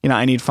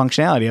I need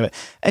functionality of it.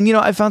 And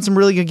I found some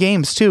really good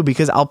games too,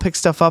 because I'll pick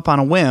stuff up on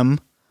a whim.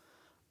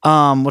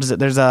 What is it?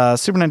 There's a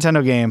Super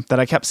Nintendo game that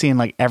I kept seeing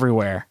like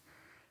everywhere.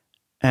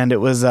 And it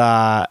was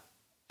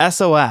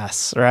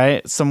SOS,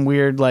 right? Some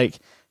weird like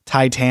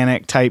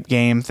Titanic type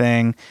game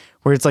thing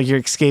where it's like you're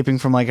escaping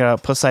from like a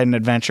Poseidon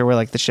adventure where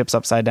like the ship's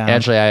upside down.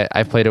 actually,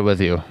 I played it with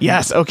you.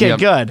 Yes. Okay, Yep.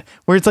 good.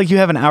 Where it's like you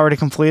have an hour to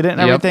complete it and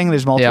Yep. everything.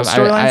 There's multiple Yeah,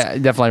 storylines. I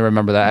definitely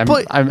remember that.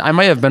 But- I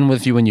might have been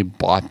with you when you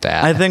bought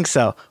that. I think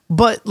so.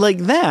 But like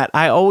that,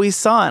 I always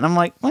saw it and I'm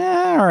like,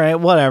 all right,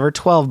 whatever,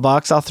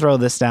 $12. I'll throw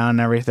this down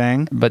and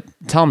everything. But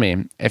tell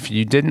me, if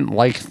you didn't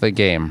like the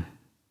game,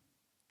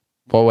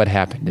 what would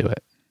happen to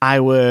it? I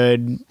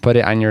would Put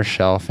it on your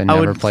shelf and I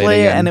never would play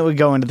play it it again. and it would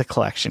go into the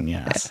collection,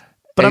 yes.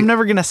 But Hey, I'm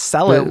never going to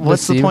sell it. but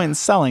What's the Steve- point in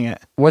selling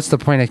it? What's the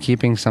point of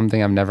keeping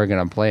something I'm never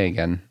going to play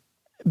again?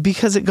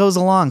 Because it goes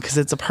along, because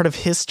it's a part of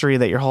history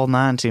that you're holding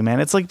on to, man.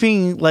 It's like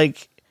being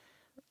like,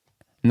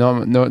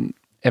 No.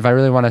 If I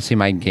really want to see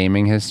my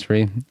gaming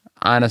history,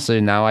 honestly,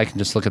 now I can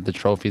just look at the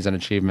trophies and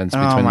achievements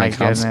oh between my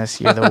accounts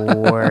goodness, you're the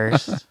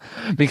worst.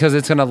 because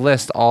it's going to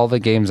list all the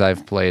games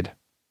I've played.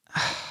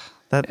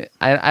 That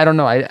I don't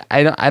know.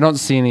 I don't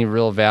see any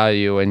real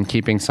value in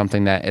keeping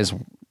something that is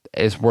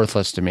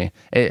worthless to me.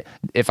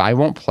 If I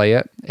won't play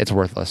it, it's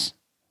worthless.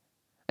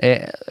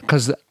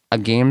 Because a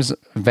game's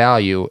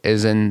value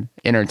is in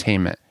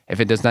entertainment. If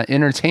it does not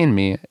entertain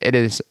me, it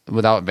is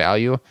without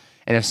value.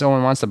 And if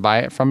someone wants to buy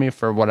it from me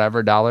for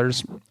whatever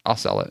dollars, I'll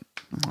sell it.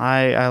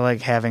 I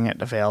like having it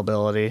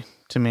availability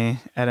to me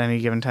at any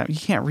given time. You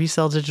can't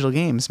resell digital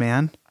games,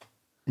 man.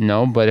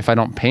 No, but if I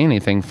don't pay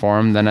anything for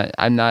them, then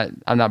I'm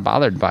not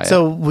bothered by it.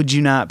 So would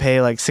you not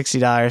pay like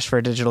 $60 for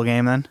a digital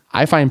game then?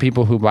 I find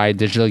people who buy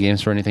digital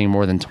games for anything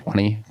more than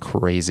 20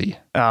 crazy.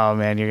 Oh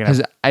man, you're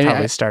 'Cause gonna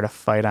probably start a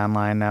fight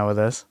online now with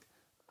this.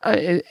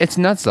 It's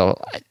nuts though.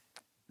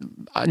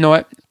 You know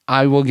what?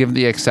 I will give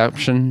the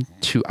exception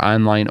to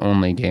online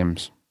only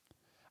games.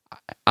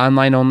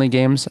 Online only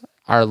games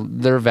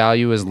their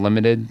value is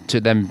limited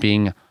to them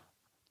being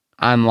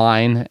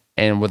online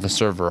and with a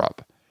server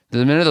up.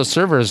 The minute those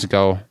servers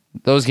go,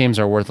 those games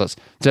are worthless.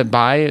 To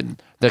buy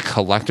the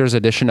collector's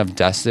edition of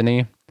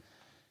Destiny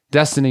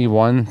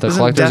 1, the Doesn't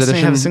collector's Destiny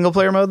edition, have a single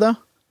player mode though?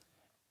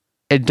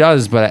 it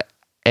does, but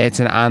it's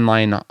an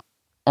online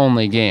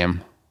only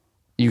game.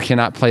 You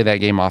cannot play that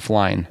game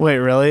offline. Wait,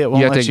 really? It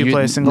won't let you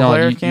play a single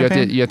player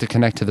campaign? You have to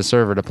connect to the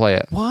server to play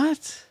it.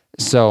 What?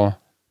 So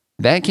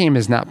that game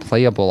is not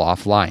playable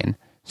offline.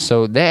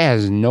 So that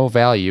has no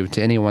value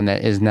to anyone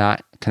that is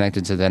not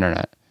connected to the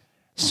internet.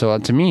 So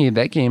to me,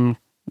 that game,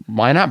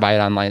 why not buy it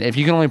online? If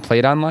you can only play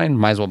it online,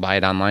 might as well buy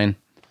it online.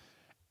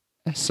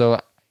 So,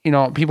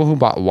 people who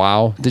bought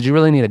WoW, did you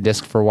really need a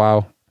disc for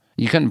WoW?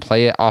 You couldn't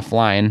play it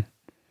offline.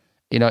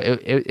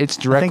 It's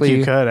I directly. think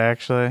you could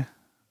actually.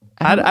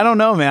 I don't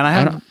know,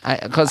 man.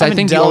 Because I I haven't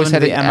think you delved always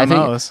had into to. the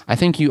MMOs. I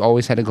think you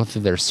always had to go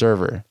through their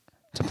server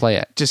to play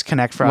it. just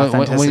connect for When-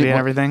 authenticity and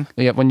everything.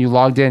 Yeah, when you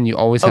logged in, you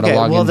always had to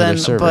log into their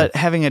server. but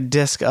having a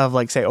disc of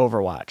like say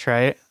Overwatch,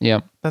 right?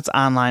 Yep. That's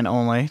online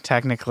only,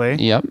 technically.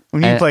 Yep.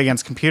 When you And play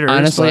against computers.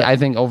 honestly, but I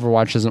think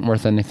Overwatch isn't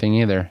worth anything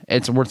either.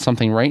 It's worth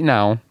something right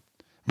now,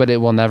 but it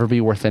will never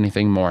be worth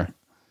anything more.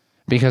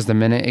 Because the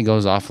minute it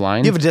goes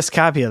offline, you have a disc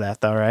copy of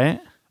that though, right?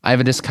 I have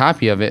a disc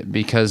copy of it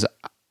because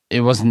it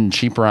wasn't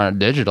cheaper on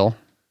digital.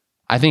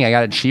 I think I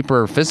got it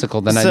cheaper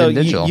physical than I So did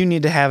digital. you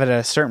need to have it at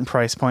a certain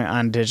price point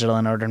on digital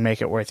in order to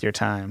make it worth your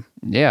time.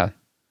 Yeah.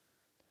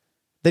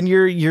 Then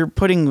you're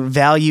putting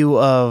value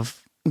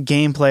of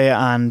gameplay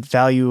on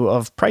value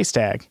of price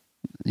tag.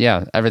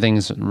 Yeah.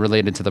 Everything's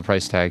related to the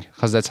price tag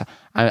because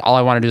all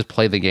I want to do is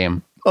play the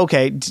game.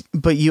 Okay,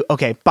 but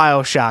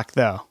BioShock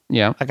though.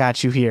 Yeah. I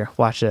got you here.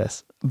 Watch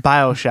this.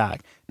 BioShock.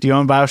 Do you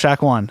own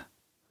BioShock 1?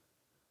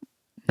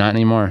 Not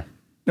anymore.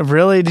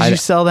 Really? Did you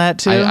sell that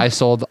too? I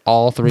sold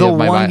all three the of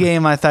my one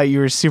game I thought you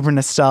were super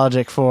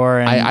nostalgic for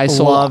and I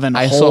sold- love and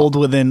I hold sold-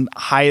 within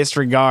highest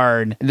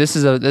regard. This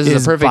is a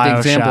is perfect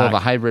example of BioShock. a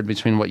hybrid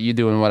between what you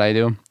do and what I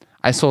do.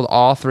 I sold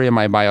all three of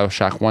my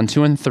BioShock 1,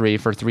 2, and 3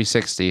 for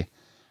 $360.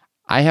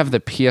 I have the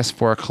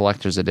PS4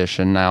 Collector's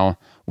Edition now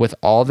with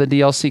all the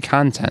DLC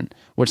content,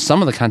 which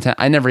some of the content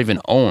I never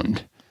even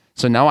owned.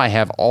 So now I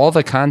have all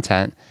the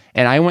content,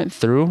 and I went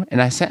through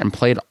and I sat and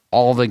played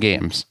all the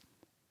games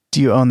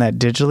Do you own that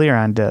digitally or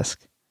on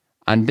disc?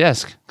 on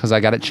disc because I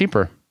got it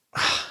cheaper.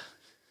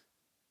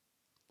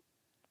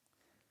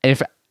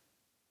 If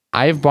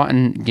I've bought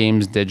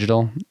games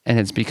digital, and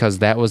it's because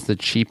that was the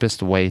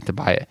cheapest way to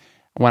buy it.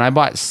 When I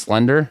bought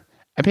Slender,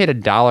 I paid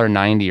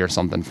 $1.90 or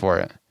something for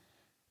it.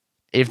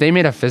 if they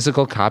made a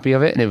physical copy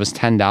of it and it was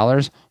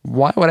 $10,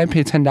 why would I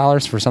pay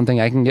 $10 for something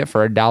I can get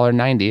for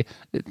 $1.90?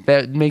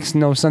 That makes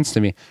no sense to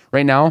me.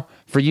 Right now,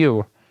 for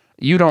you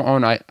don't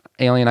own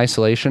Alien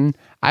Isolation.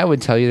 I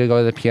would tell you to go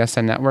to the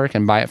PSN Network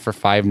and buy it for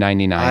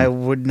 $5.99. I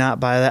would not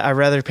buy that. I'd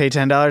rather pay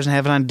 $10 and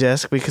have it on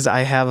disc because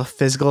I have a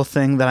physical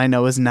thing that I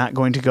know is not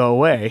going to go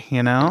away,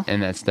 you know?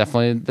 And that's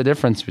definitely the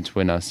difference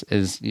between us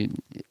is,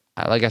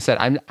 like I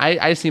said,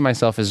 I see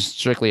myself as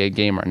strictly a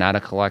gamer, not a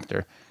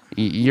collector.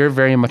 You're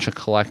very much a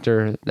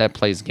collector that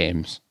plays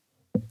games.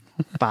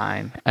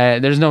 Fine.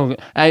 There's no,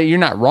 you're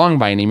not wrong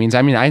by any means.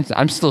 I mean,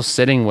 I'm still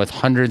sitting with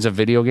hundreds of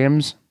video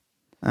games.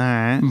 All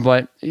right.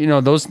 But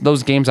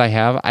those games I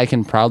have, I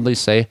can proudly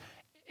say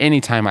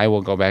anytime I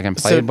will go back and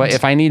play. But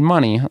if I need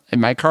money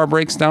and my car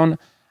breaks down,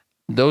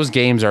 those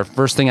games are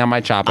first thing on my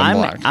chopping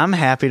block. I'm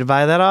happy to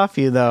buy that off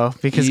you though,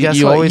 because guess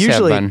you what? always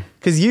have been.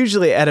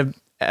 Usually at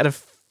a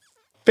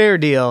fair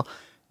deal,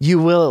 you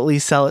will at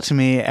least sell it to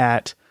me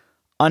at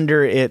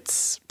under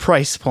its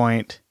price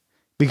point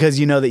because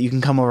you know that you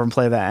can come over and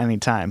play that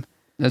anytime.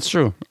 That's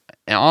true.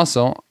 And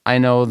also, I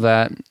know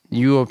that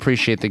you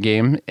appreciate the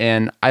game,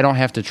 and I don't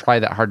have to try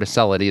that hard to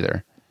sell it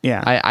either.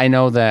 Yeah. I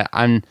know that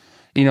I'm,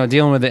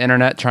 dealing with the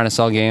internet, trying to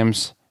sell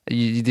games.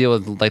 You deal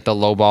with like the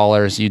low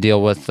ballers. You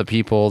deal with the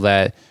people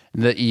the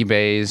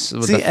eBays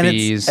with the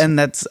fees.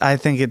 I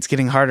think it's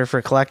getting harder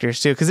for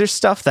collectors too, because there's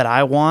stuff that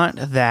I want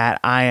that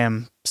I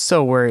am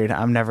so worried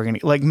I'm never going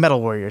to, like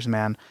Metal Warriors,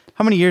 man.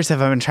 How many years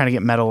have I been trying to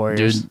get Metal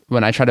Warriors? Dude,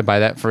 when I tried to buy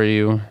that for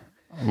you,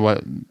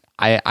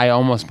 I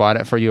almost bought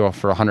it for you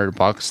for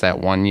 $100 that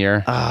one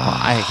year.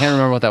 I can't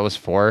remember what that was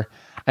for.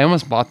 I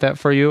almost bought that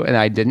for you, and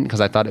I didn't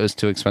because I thought it was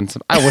too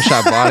expensive. I wish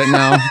I bought it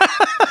now.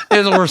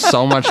 It was worth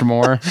so much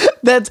more.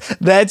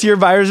 That's your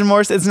buyer's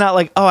remorse. It's not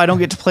like, oh, I don't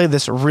get to play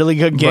this really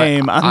good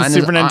game on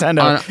Super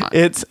Nintendo.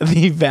 It's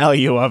the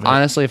value of it.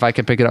 Honestly, if I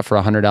could pick it up for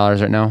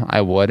 $100 right now, I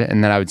would,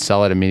 and then I would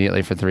sell it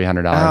immediately for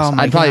 $300.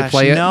 I'd probably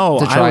play it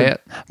to try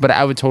it, but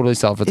I would totally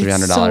sell it for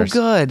 $300. It's so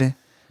good.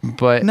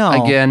 But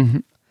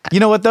again, you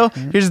know what though?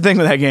 Here's the thing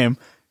with that game.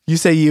 You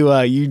say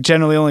you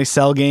generally only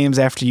sell games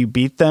after you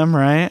beat them,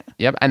 right?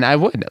 Yep, and I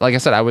would. Like I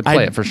said, I would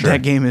play it for sure.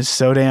 That game is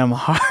so damn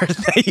hard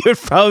that you would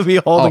probably be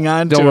holding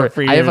on to it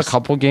for years. I have a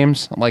couple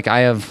games. Like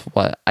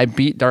I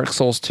beat Dark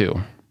Souls 2.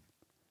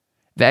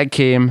 That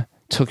game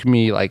took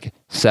me like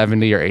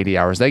 70 or 80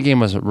 hours. That game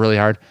was really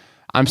hard.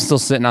 I'm still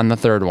sitting on the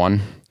third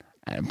one.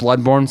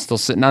 Bloodborne, still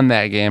sitting on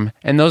that game.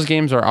 And those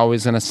games are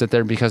always going to sit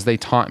there because they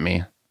taunt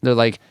me. They're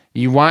like,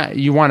 you want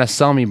to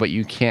sell me, but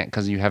you can't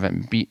because you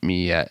haven't beat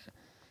me yet.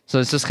 So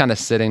it's just kind of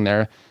sitting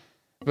there.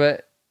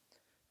 But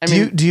I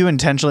mean, do you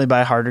intentionally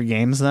buy harder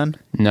games then?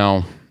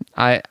 No,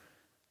 do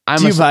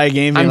you buy a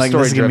game and like,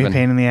 this is gonna be a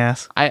pain in the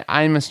ass?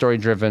 I'm a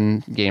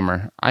story-driven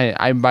gamer.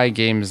 I buy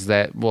games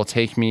that will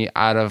take me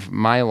out of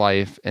my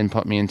life and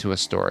put me into a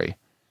story.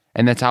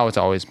 And that's how it's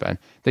always been.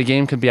 The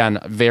game could be on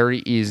very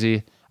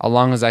easy. As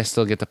long as I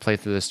still get to play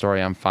through the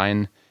story, I'm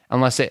fine.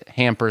 Unless it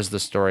hampers the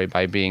story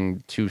by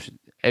being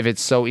if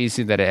it's so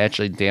easy that it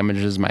actually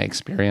damages my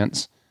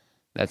experience.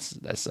 That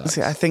sucks.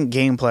 See, I think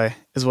gameplay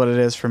is what it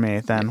is for me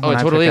then. Oh, it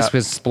totally is,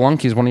 because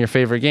Spelunky is one of your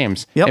favorite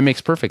games. Yep. It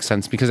makes perfect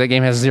sense because that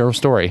game has zero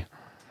story.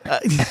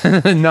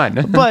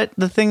 None. But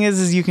the thing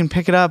is you can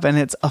pick it up and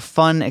it's a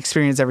fun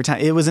experience every time.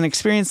 It was an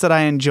experience that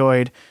I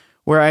enjoyed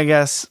where I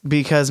guess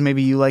because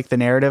maybe you like the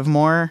narrative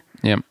more.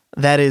 Yep.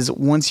 That is,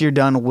 once you're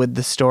done with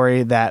the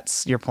story,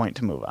 that's your point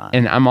to move on.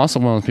 And I'm also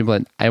one of those people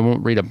that I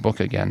won't read a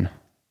book again.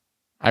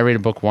 I read a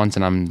book once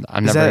and I'm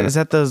never. Is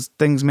that those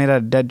things made out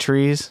of dead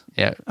trees?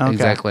 Yeah, okay.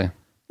 Exactly.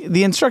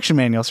 The instruction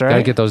manuals, right?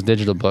 Gotta get those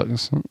digital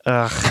books.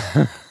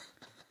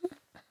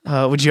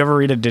 Would you ever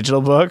read a digital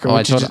book?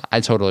 Or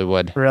I totally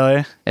would.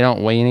 Really? They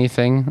don't weigh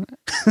anything.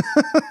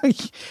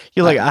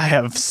 You're like, I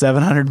have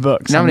 700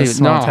 books. How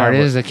hard it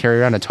is to carry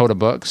around a tote of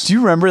books. Do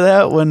you remember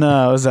that when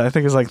I think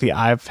it was like the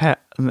iPad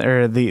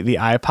or the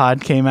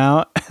iPod came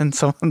out, and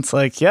someone's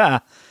like, yeah,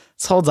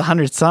 this holds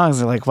 100 songs.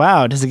 They're like,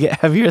 wow, does it get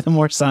heavier the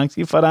more songs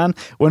you put on?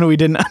 When we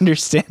didn't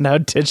understand how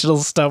digital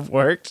stuff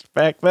worked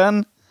back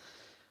then.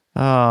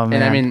 Oh man!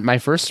 And I mean, my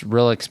first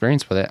real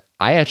experience with it,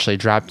 I actually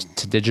dropped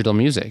to digital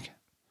music.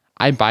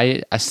 I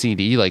buy a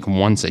CD like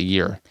once a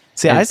year.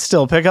 See, I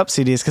still pick up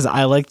CDs because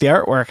I like the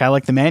artwork, I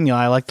like the manual,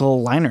 I like the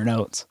little liner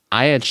notes.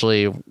 I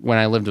actually, when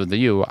I lived with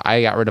you,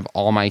 I got rid of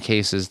all my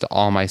cases to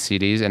all my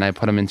CDs, and I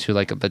put them into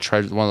like one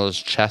of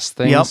those chest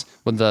things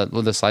with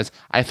the slides.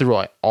 I threw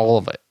away all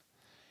of it,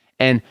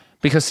 and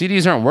because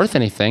CDs aren't worth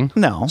anything,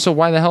 no. So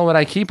why the hell would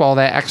I keep all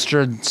that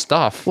extra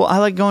stuff? Well, I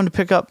like going to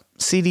pick up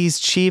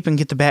CDs cheap and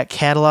get the back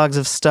catalogs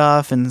of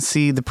stuff and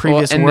see the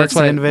previous works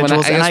of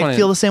individuals. I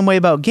feel the same way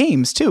about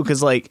games too,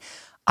 because like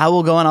I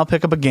will go and I'll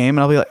pick up a game and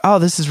I'll be like, oh,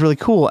 this is really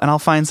cool, and I'll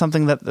find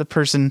something that the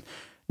person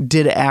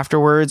did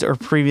afterwards or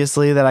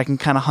previously that I can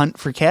kind of hunt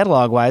for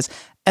catalog wise.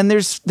 And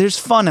there's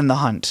fun in the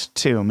hunt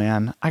too,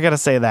 man. I gotta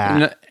say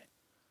that.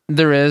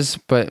 There is,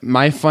 but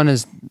my fun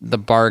is the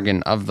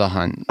bargain of the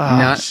hunt,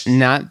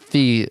 not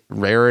the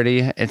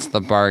rarity. It's the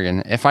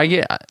bargain. If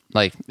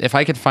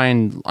I could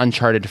find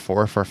Uncharted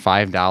 4 for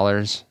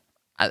 $5,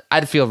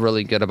 I'd feel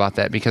really good about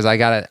that because I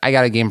got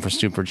a game for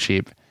super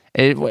cheap.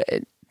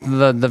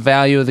 The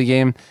value of the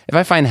game. If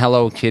I find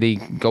Hello Kitty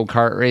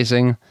go-kart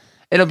racing,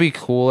 it'll be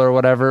cool or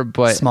whatever.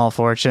 But Small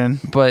fortune.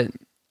 But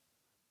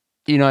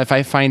if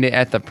I find it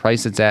at the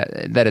price it's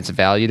at, that it's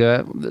value to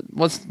it,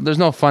 there's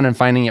no fun in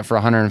finding it for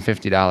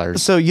 $150.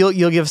 So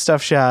you'll give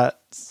stuff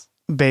shots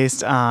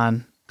based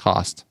on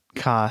Cost.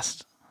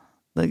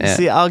 Like, Yeah,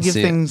 see, I'll give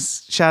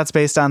things shots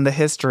based on the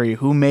history,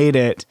 who made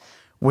it,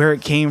 where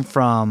it came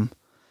from.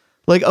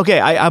 Like, okay,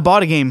 I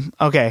bought a game.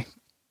 Okay,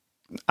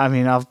 I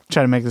mean, I'll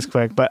try to make this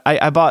quick, but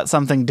I bought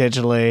something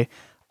digitally.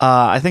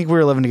 I think We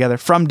Were Living Together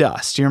from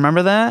Dust. Do you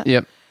remember that?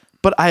 Yep.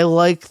 But I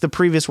like the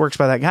previous works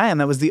by that guy, and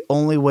that was the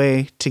only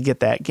way to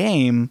get that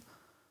game.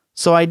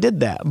 So I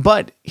did that.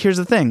 But here's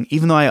the thing.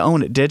 Even though I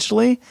own it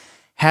digitally,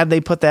 had they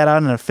put that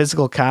out in a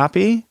physical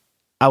copy,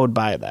 I would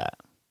buy that.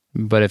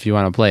 But if you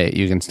want to play it,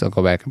 you can still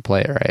go back and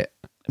play it, right?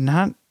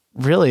 Not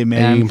really,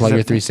 man. And you can plug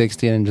your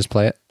 360 in and just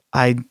play it.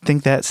 I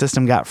think that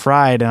system got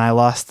fried, and I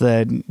lost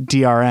the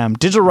DRM.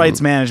 Digital rights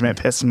management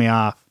pissed me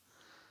off.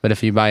 But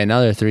if you buy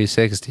another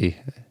 360,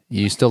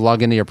 you still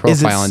log into your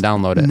profile and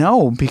download it.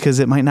 No, because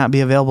it might not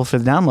be available for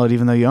the download,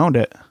 even though you owned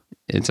it.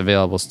 It's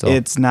available still.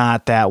 It's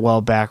not that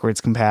well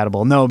backwards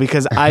compatible. No,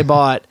 because I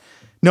bought...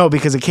 No,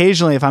 because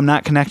occasionally, if I'm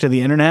not connected to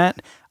the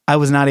internet, I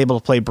was not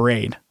able to play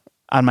Braid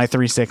on my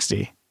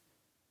 360.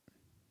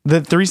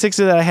 The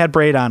 360 that I had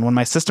Braid on, when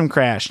my system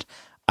crashed,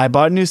 I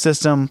bought a new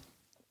system,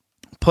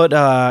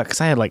 because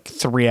I had like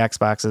 3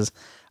 Xboxes.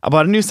 I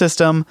bought a new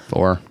system.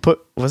 4.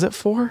 Was it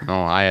 4?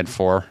 Oh, I had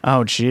 4.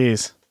 Oh,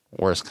 jeez.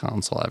 Worst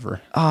console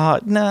ever. Nah,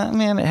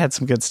 man, it had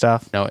some good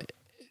stuff. No,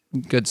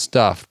 good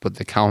stuff, but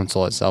the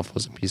console itself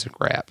was a piece of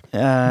crap.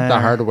 The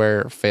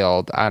hardware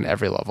failed on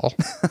every level.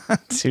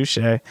 Touche.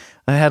 I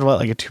had,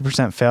 like a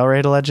 2% fail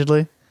rate,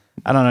 allegedly?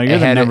 I don't know. You're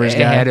the numbers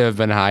guy. It had to have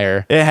been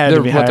higher. It had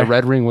to be higher. The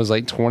Red Ring was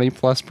like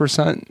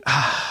 20+%.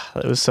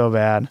 It was so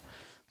bad.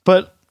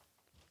 But,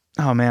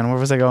 oh man, where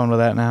was I going with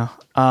that now?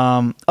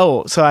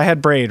 So I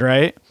had Braid,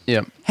 right?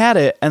 Yep. Had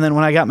it, and then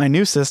when I got my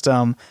new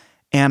system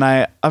and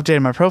I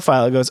updated my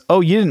profile, it goes,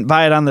 "Oh, you didn't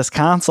buy it on this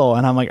console."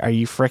 And I'm like, "Are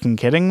you freaking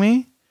kidding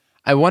me?"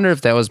 I wonder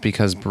if that was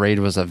because Braid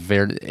was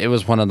it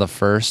was one of the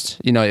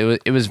first.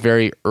 It was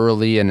very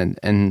early in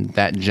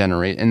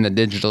the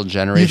digital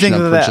generation. You think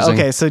of that?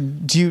 purchasing.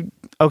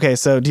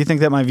 So do you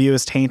think that my view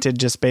is tainted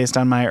just based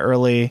on my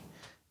early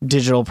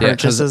digital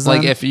purchases?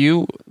 Like if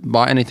you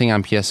bought anything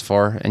on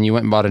PS4 and you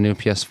went and bought a new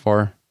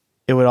PS4,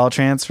 it would all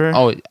transfer.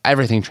 Oh,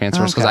 everything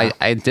transfers because Okay.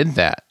 I did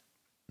that.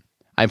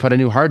 I put a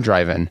new hard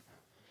drive in.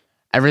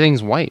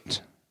 Everything's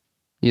wiped.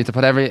 You have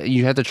to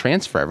you have to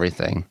transfer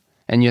everything,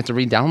 and you have to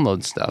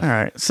re-download stuff. All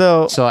right.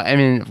 So I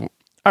mean,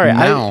 all right.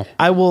 now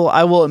I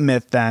will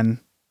admit then.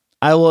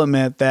 I will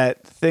admit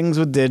that things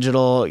with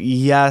digital,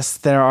 yes,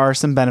 there are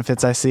some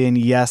benefits I see, and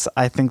yes,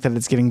 I think that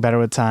it's getting better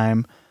with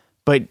time.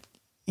 But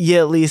you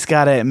at least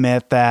got to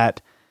admit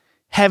that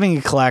having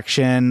a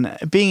collection,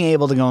 being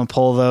able to go and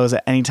pull those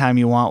at any time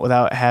you want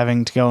without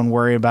having to go and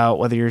worry about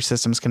whether your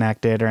system's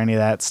connected or any of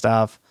that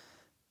stuff,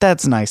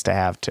 that's nice to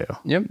have too.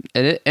 Yep,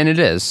 and it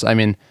is. I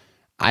mean,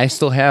 I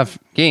still have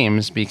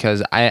games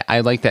because I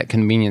like that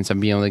convenience of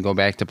being able to go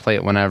back to play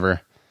it whenever.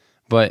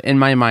 But in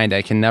my mind,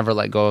 I can never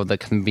let go of the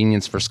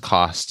convenience versus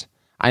cost.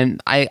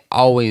 I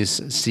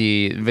always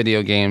see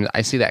video games.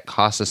 I see that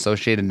cost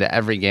associated to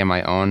every game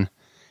I own,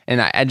 and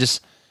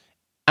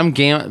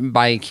I'm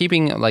by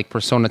keeping like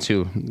Persona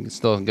 2,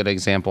 still a good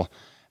example.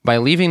 By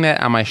leaving that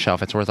on my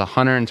shelf, it's worth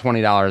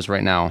 $120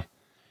 right now.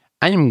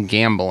 I am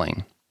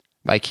gambling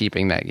by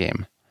keeping that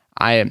game.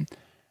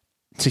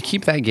 To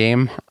keep that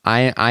game,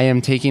 I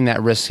am taking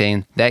that risk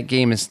saying that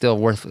game is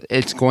still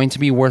it's going to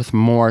be worth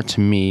more to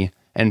me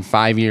in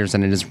 5 years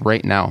than it is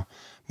right now.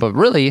 But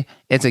really,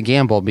 it's a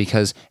gamble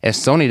because if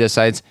Sony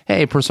decides,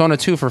 hey, Persona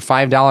 2 for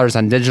 $5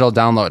 on digital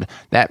download,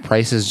 that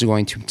price is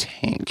going to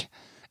tank.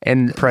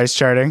 And Price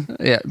charting.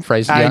 yeah,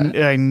 price. I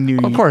Yeah. knew.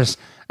 Of course.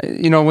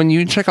 When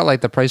you check out like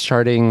the price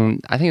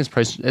charting, I think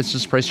it's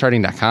just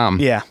pricecharting.com.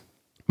 Yeah.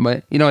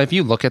 But, if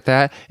you look at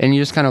that and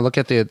you just kind of look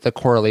at the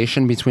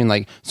correlation between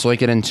like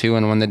Suikoden 2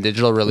 and when the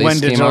digital release When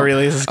came digital out.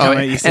 releases come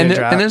out, you see and, a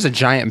drop. and there's a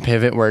giant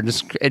pivot where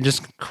it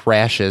just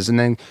crashes. And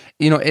then,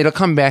 it'll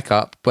come back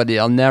up, but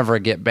it'll never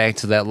get back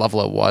to that level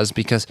it was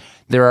because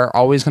there are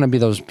always going to be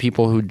those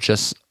people who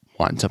just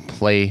want to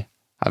play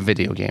a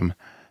video game.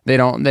 They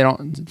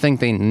don't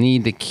think they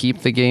need to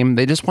keep the game.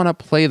 They just want to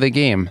play the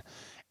game.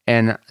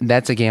 And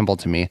that's a gamble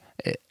to me.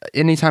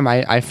 Anytime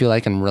I feel I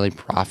can really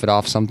profit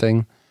off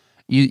something,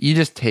 you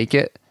just take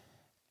it,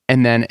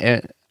 and then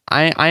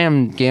I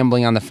am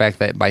gambling on the fact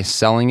that by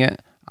selling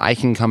it, I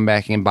can come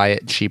back and buy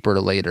it cheaper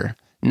later.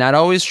 Not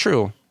always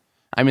true.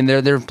 I mean,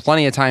 there are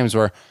plenty of times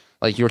where,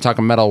 like you were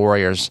talking Metal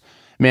Warriors,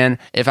 man,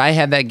 if I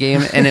had that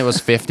game and it was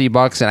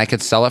 $50 and I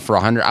could sell it for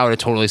 $100, I would have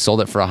totally sold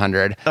it for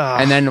 $100.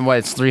 And then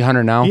it's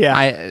 $300 now. Yeah.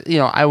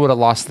 I would have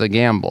lost the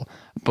gamble.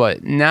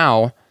 But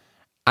now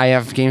I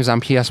have games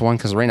on PS1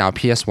 because right now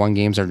PS1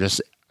 games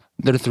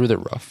they're through the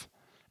roof.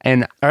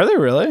 And Are they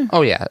really?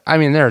 oh yeah, I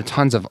mean there are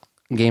tons of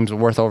games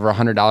worth over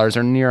 $100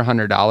 or near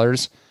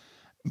 $100.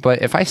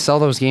 But if I sell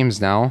those games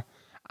now,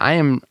 I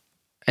am,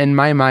 in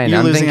my mind, You're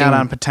I'm losing thinking out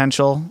on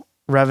potential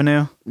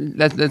revenue.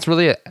 that's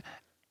really it.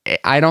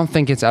 I don't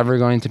think it's ever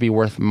going to be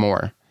worth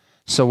more.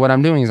 So what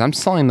I'm doing is I'm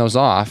selling those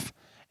off,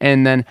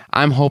 and then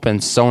I'm hoping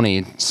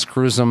Sony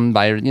screws them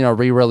by,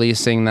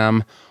 re-releasing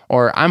them,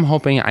 or I'm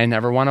hoping I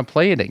never want to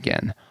play it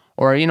again.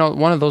 Or,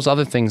 one of those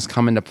other things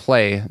come into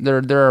play.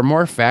 There are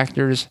more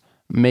factors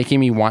making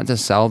me want to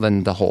sell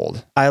than to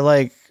hold. I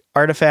like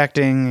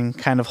artifacting and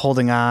kind of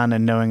holding on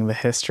and knowing the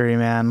history,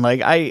 man.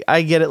 Like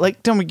I get it.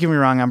 Like, don't get me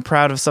wrong. I'm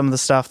proud of some of the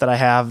stuff that I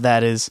have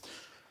that is,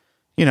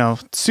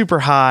 super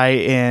high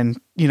in,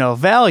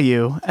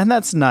 value, and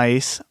that's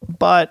nice.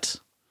 But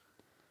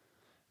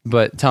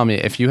tell me,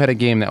 if you had a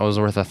game that was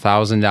worth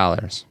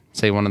 $1,000,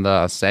 say one of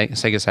the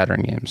Sega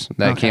Saturn games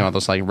that came out,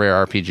 those like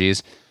rare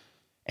RPGs,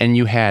 and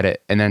you had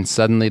it, and then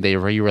suddenly they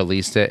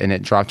re-released it and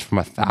it dropped from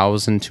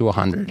 1,000 to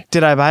 100.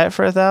 Did I buy it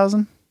for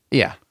 1,000?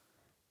 Yeah.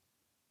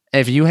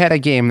 If you had a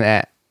game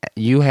that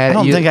you had, I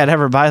don't think I'd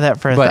ever buy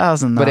that for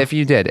 1,000. But if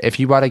you did, if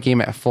you bought a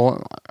game at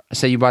full,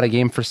 say you bought a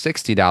game for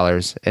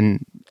 $60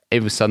 and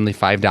it was suddenly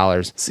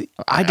 $5. See,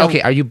 I don't.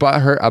 Okay, are you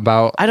butthurt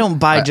about? I don't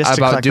buy just to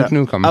about collect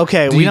Duke Nukem.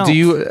 Okay, do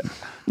you?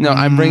 No,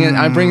 I'm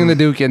bringing the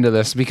Duke into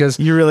this because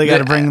you really got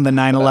to bring the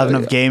 9/11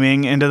 of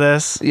gaming into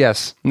this.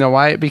 Yes. No,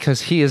 why?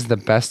 Because he is the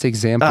best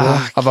example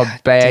of a damn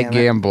bad it.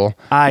 gamble.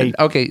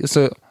 Okay,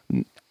 so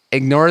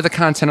ignore the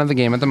content of the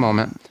game at the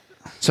moment.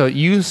 So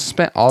you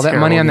spent all that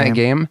Terrible money on that game.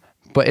 game,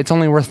 but it's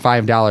only worth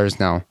 $5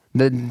 now.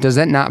 Does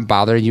that not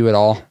bother you at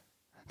all?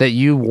 That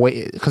you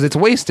wait because it's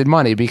wasted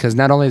money because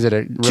not only is it a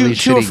really to a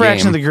shitty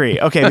fraction of game. the degree.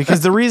 Okay,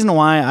 because the reason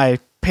why I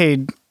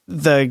paid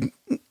the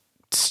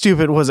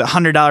stupid was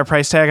 $100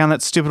 price tag on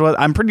that stupid was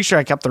I'm pretty sure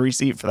I kept the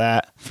receipt for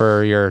that.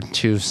 For your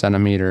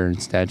 2-centimeter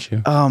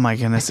statue. Oh my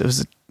goodness, it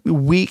was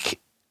weak.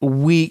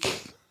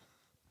 Oh,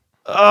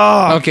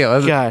 Okay,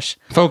 gosh.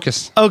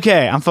 Focus.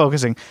 Okay, I'm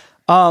focusing.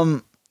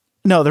 No,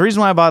 the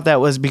reason why I bought that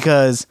was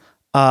because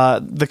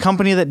the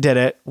company that did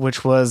it,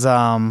 which was they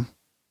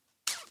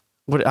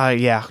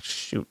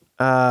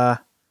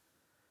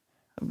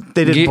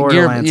did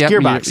Borderlands.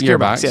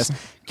 Gearbox, yes.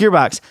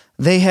 Gearbox.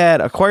 They had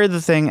acquired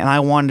the thing, and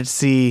I wanted to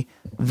see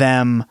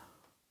them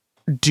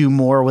do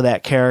more with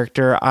that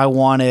character. I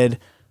wanted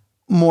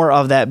more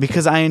of that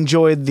because I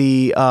enjoyed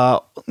the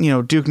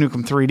Duke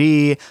Nukem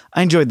 3D.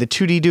 I enjoyed the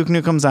 2D Duke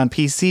Nukems on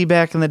PC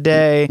back in the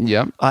day.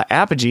 Yep.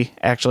 Apogee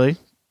actually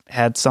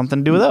had something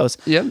to do with those.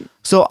 Yep.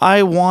 So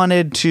I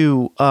wanted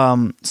to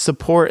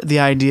support the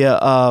idea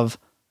of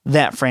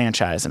that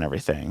franchise and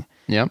everything.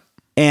 Yep.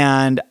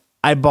 And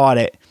I bought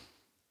it.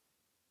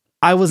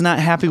 I was not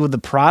happy with the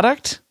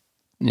product.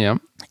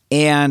 Yep.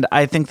 And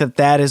I think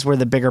that is where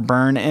the bigger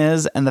burn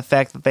is, and the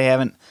fact that they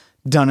haven't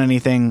done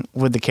anything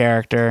with the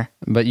character.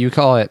 But you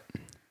call it,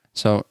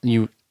 so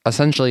you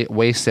essentially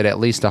wasted at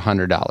least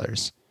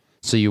 $100.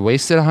 So you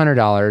wasted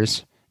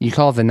 $100. You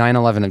call it the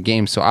 9/11 of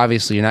games. So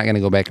obviously you're not going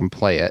to go back and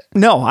play it.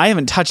 No, I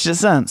haven't touched it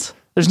since.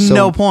 There's So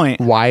no point.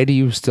 Why do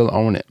you still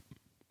own it?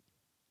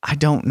 I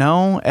don't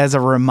know. As a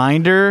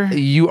reminder,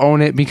 You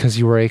own it because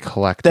you were a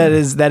collector. that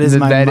is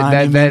my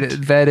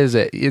monument. That is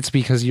it. It's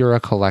because you're a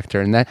collector,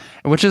 and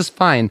which is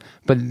fine.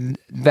 But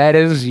that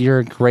is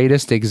your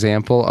greatest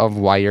example of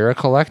why you're a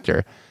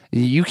collector.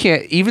 You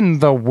can't even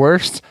the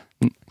worst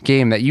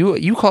game that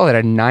you call it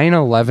a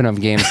 9/11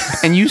 of games,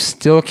 and you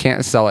still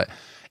can't sell it.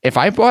 If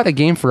I bought a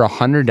game for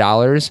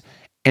 $100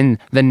 and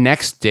the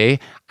next day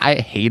I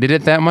hated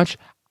it that much,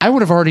 I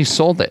would have already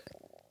sold it.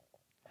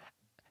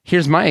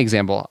 Here's my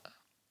example.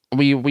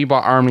 We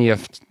bought Army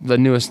of the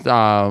newest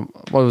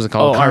what was it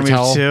called? Army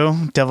Cartel. of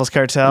Two, Devil's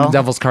Cartel.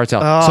 Devil's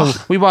Cartel. Oh.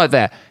 So we bought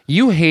that.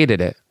 You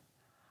hated it.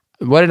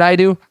 What did I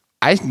do?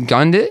 I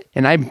gunned it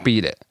and I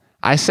beat it.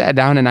 I sat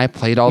down and I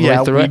played all the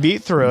way through we it.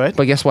 beat through it.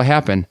 But guess what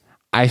happened?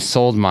 I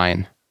sold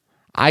mine.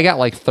 I got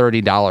like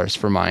 $30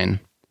 for mine.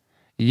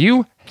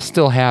 You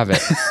still have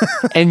it.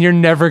 And you're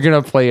never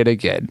going to play it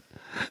again.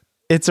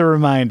 It's a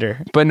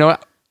reminder. But no,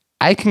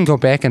 I can go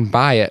back and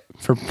buy it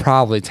for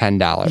probably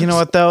 $10. You know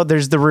what though?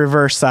 There's the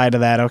reverse side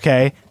of that,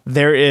 okay?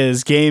 There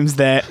is games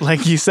that,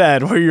 like you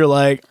said, where you're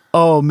like,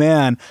 oh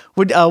man,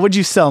 what'd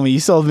you sell me? You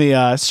sold me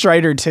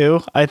Strider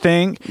 2, I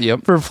think.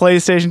 Yep. For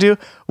PlayStation 2.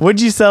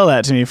 What'd you sell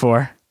that to me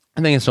for?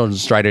 I think I sold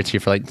Strider 2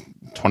 for like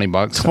 $20.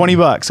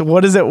 $20.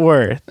 What is it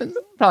worth?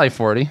 Probably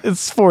 40.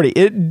 It's 40.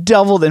 It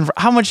doubled in.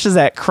 How much does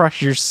that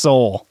crush your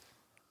soul?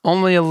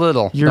 Only a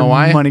little. Your know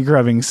why? money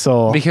grubbing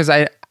soul. Because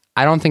I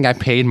don't think I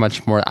paid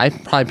much more. I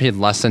probably paid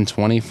less than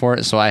 20 for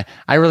it, so I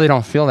really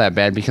don't feel that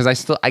bad because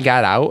I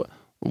got out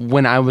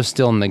when I was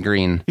still in the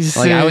green. You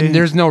Like see?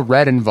 there's no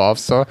red involved,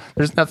 so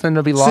there's nothing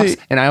to be lost. See?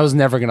 And I was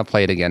never gonna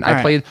play it again. All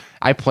right.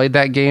 I played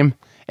that game,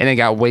 and it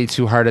got way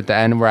too hard at the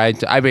end. Where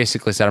I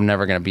basically said I'm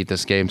never gonna beat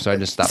this game, so I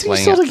just stopped So you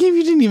playing sold it a game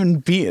you didn't even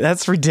beat.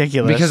 That's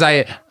ridiculous. because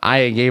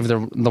I gave the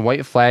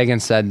white flag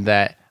and said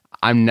that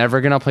I'm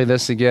never gonna play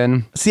this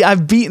again. See,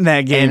 I've beaten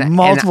that game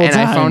multiple times.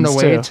 And I found a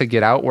way too. to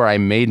get out where I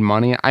made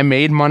money. I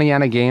made money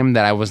on a game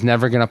that I was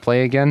never gonna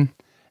play again.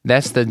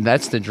 That's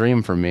the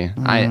dream for me.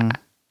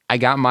 I I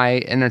got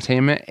my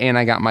entertainment and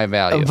I got my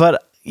value.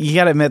 But you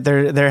got to admit,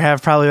 there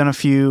have probably been a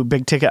few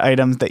big ticket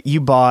items that you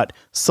bought,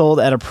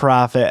 sold at a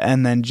profit,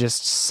 and then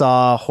just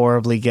saw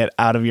horribly get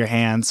out of your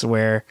hands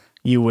where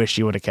you wish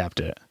you would have kept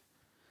it.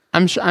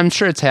 I'm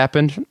sure it's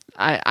happened.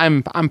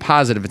 I'm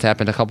positive it's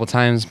happened a couple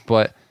times,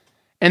 but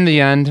in the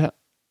end,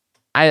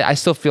 I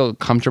still feel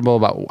comfortable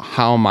about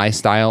how my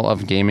style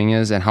of gaming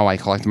is and how I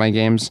collect my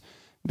games,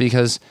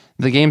 because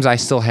the games I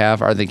still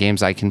have are the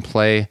games I can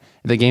play.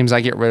 The games I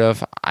get rid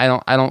of, I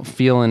don't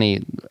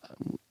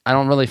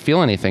really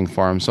feel anything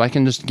for them, so I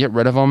can just get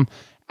rid of them.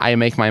 I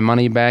make my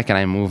money back and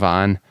I move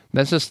on.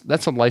 That's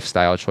a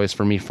lifestyle choice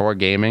for me for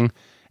gaming,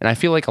 and I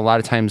feel like a lot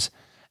of times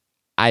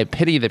I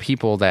pity the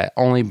people that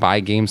only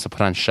buy games to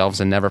put on shelves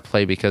and never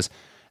play because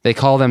they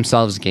call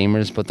themselves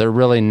gamers, but they're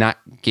really not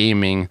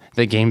gaming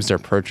the games they're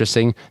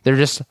purchasing.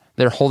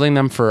 They're holding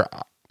them for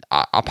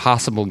a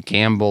possible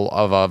gamble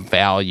of a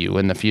value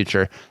in the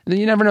future.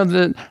 You never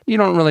know you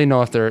don't really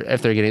know if they're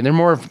they're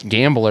more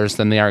gamblers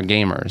than they are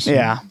gamers.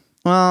 Yeah.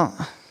 Well,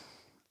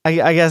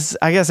 I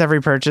guess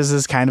every purchase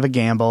is kind of a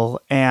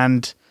gamble,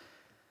 and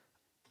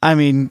I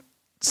mean,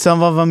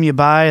 some of them you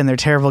buy and they're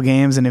terrible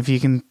games, and if you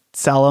can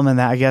sell them, and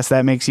I guess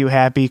that makes you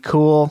happy,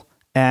 cool.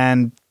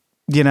 And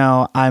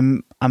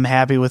I'm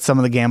happy with some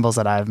of the gambles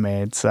that I've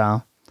made,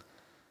 so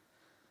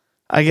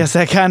I guess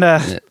that kind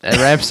of it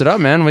wraps it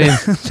up, man.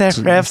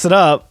 that wraps it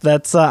up.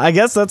 That's I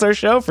guess that's our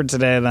show for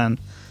today then.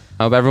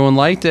 I hope everyone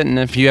liked it, and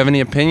if you have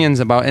any opinions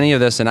about any of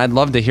this, and I'd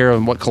love to hear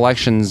what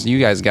collections you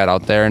guys got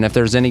out there, and if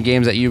there's any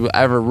games that you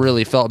ever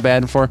really felt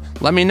bad for,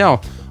 let me know.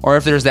 Or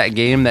if there's that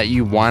game that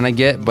you want to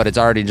get, but it's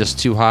already just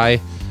too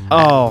high.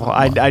 Oh,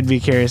 I'd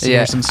be curious to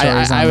hear some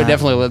stories on I would that.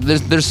 definitely.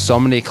 There's so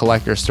many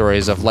collector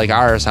stories of like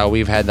ours, how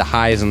we've had the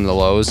highs and the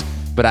lows,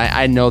 but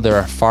I know there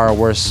are far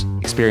worse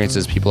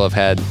experiences people have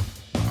had.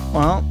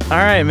 Well, all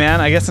right, man.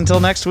 I guess until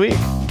next week.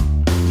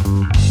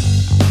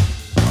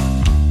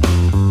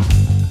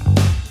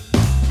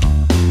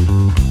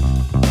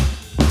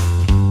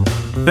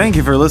 Thank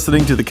you for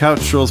listening to the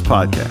Couch Trolls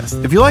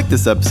podcast. If you like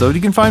this episode, you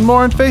can find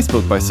more on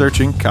Facebook by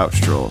searching Couch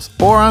Trolls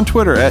or on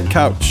Twitter at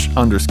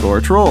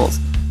Couch_Trolls.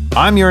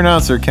 I'm your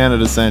announcer,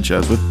 Canada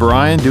Sanchez, with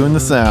Brian doing the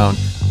sound.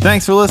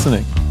 Thanks for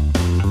listening.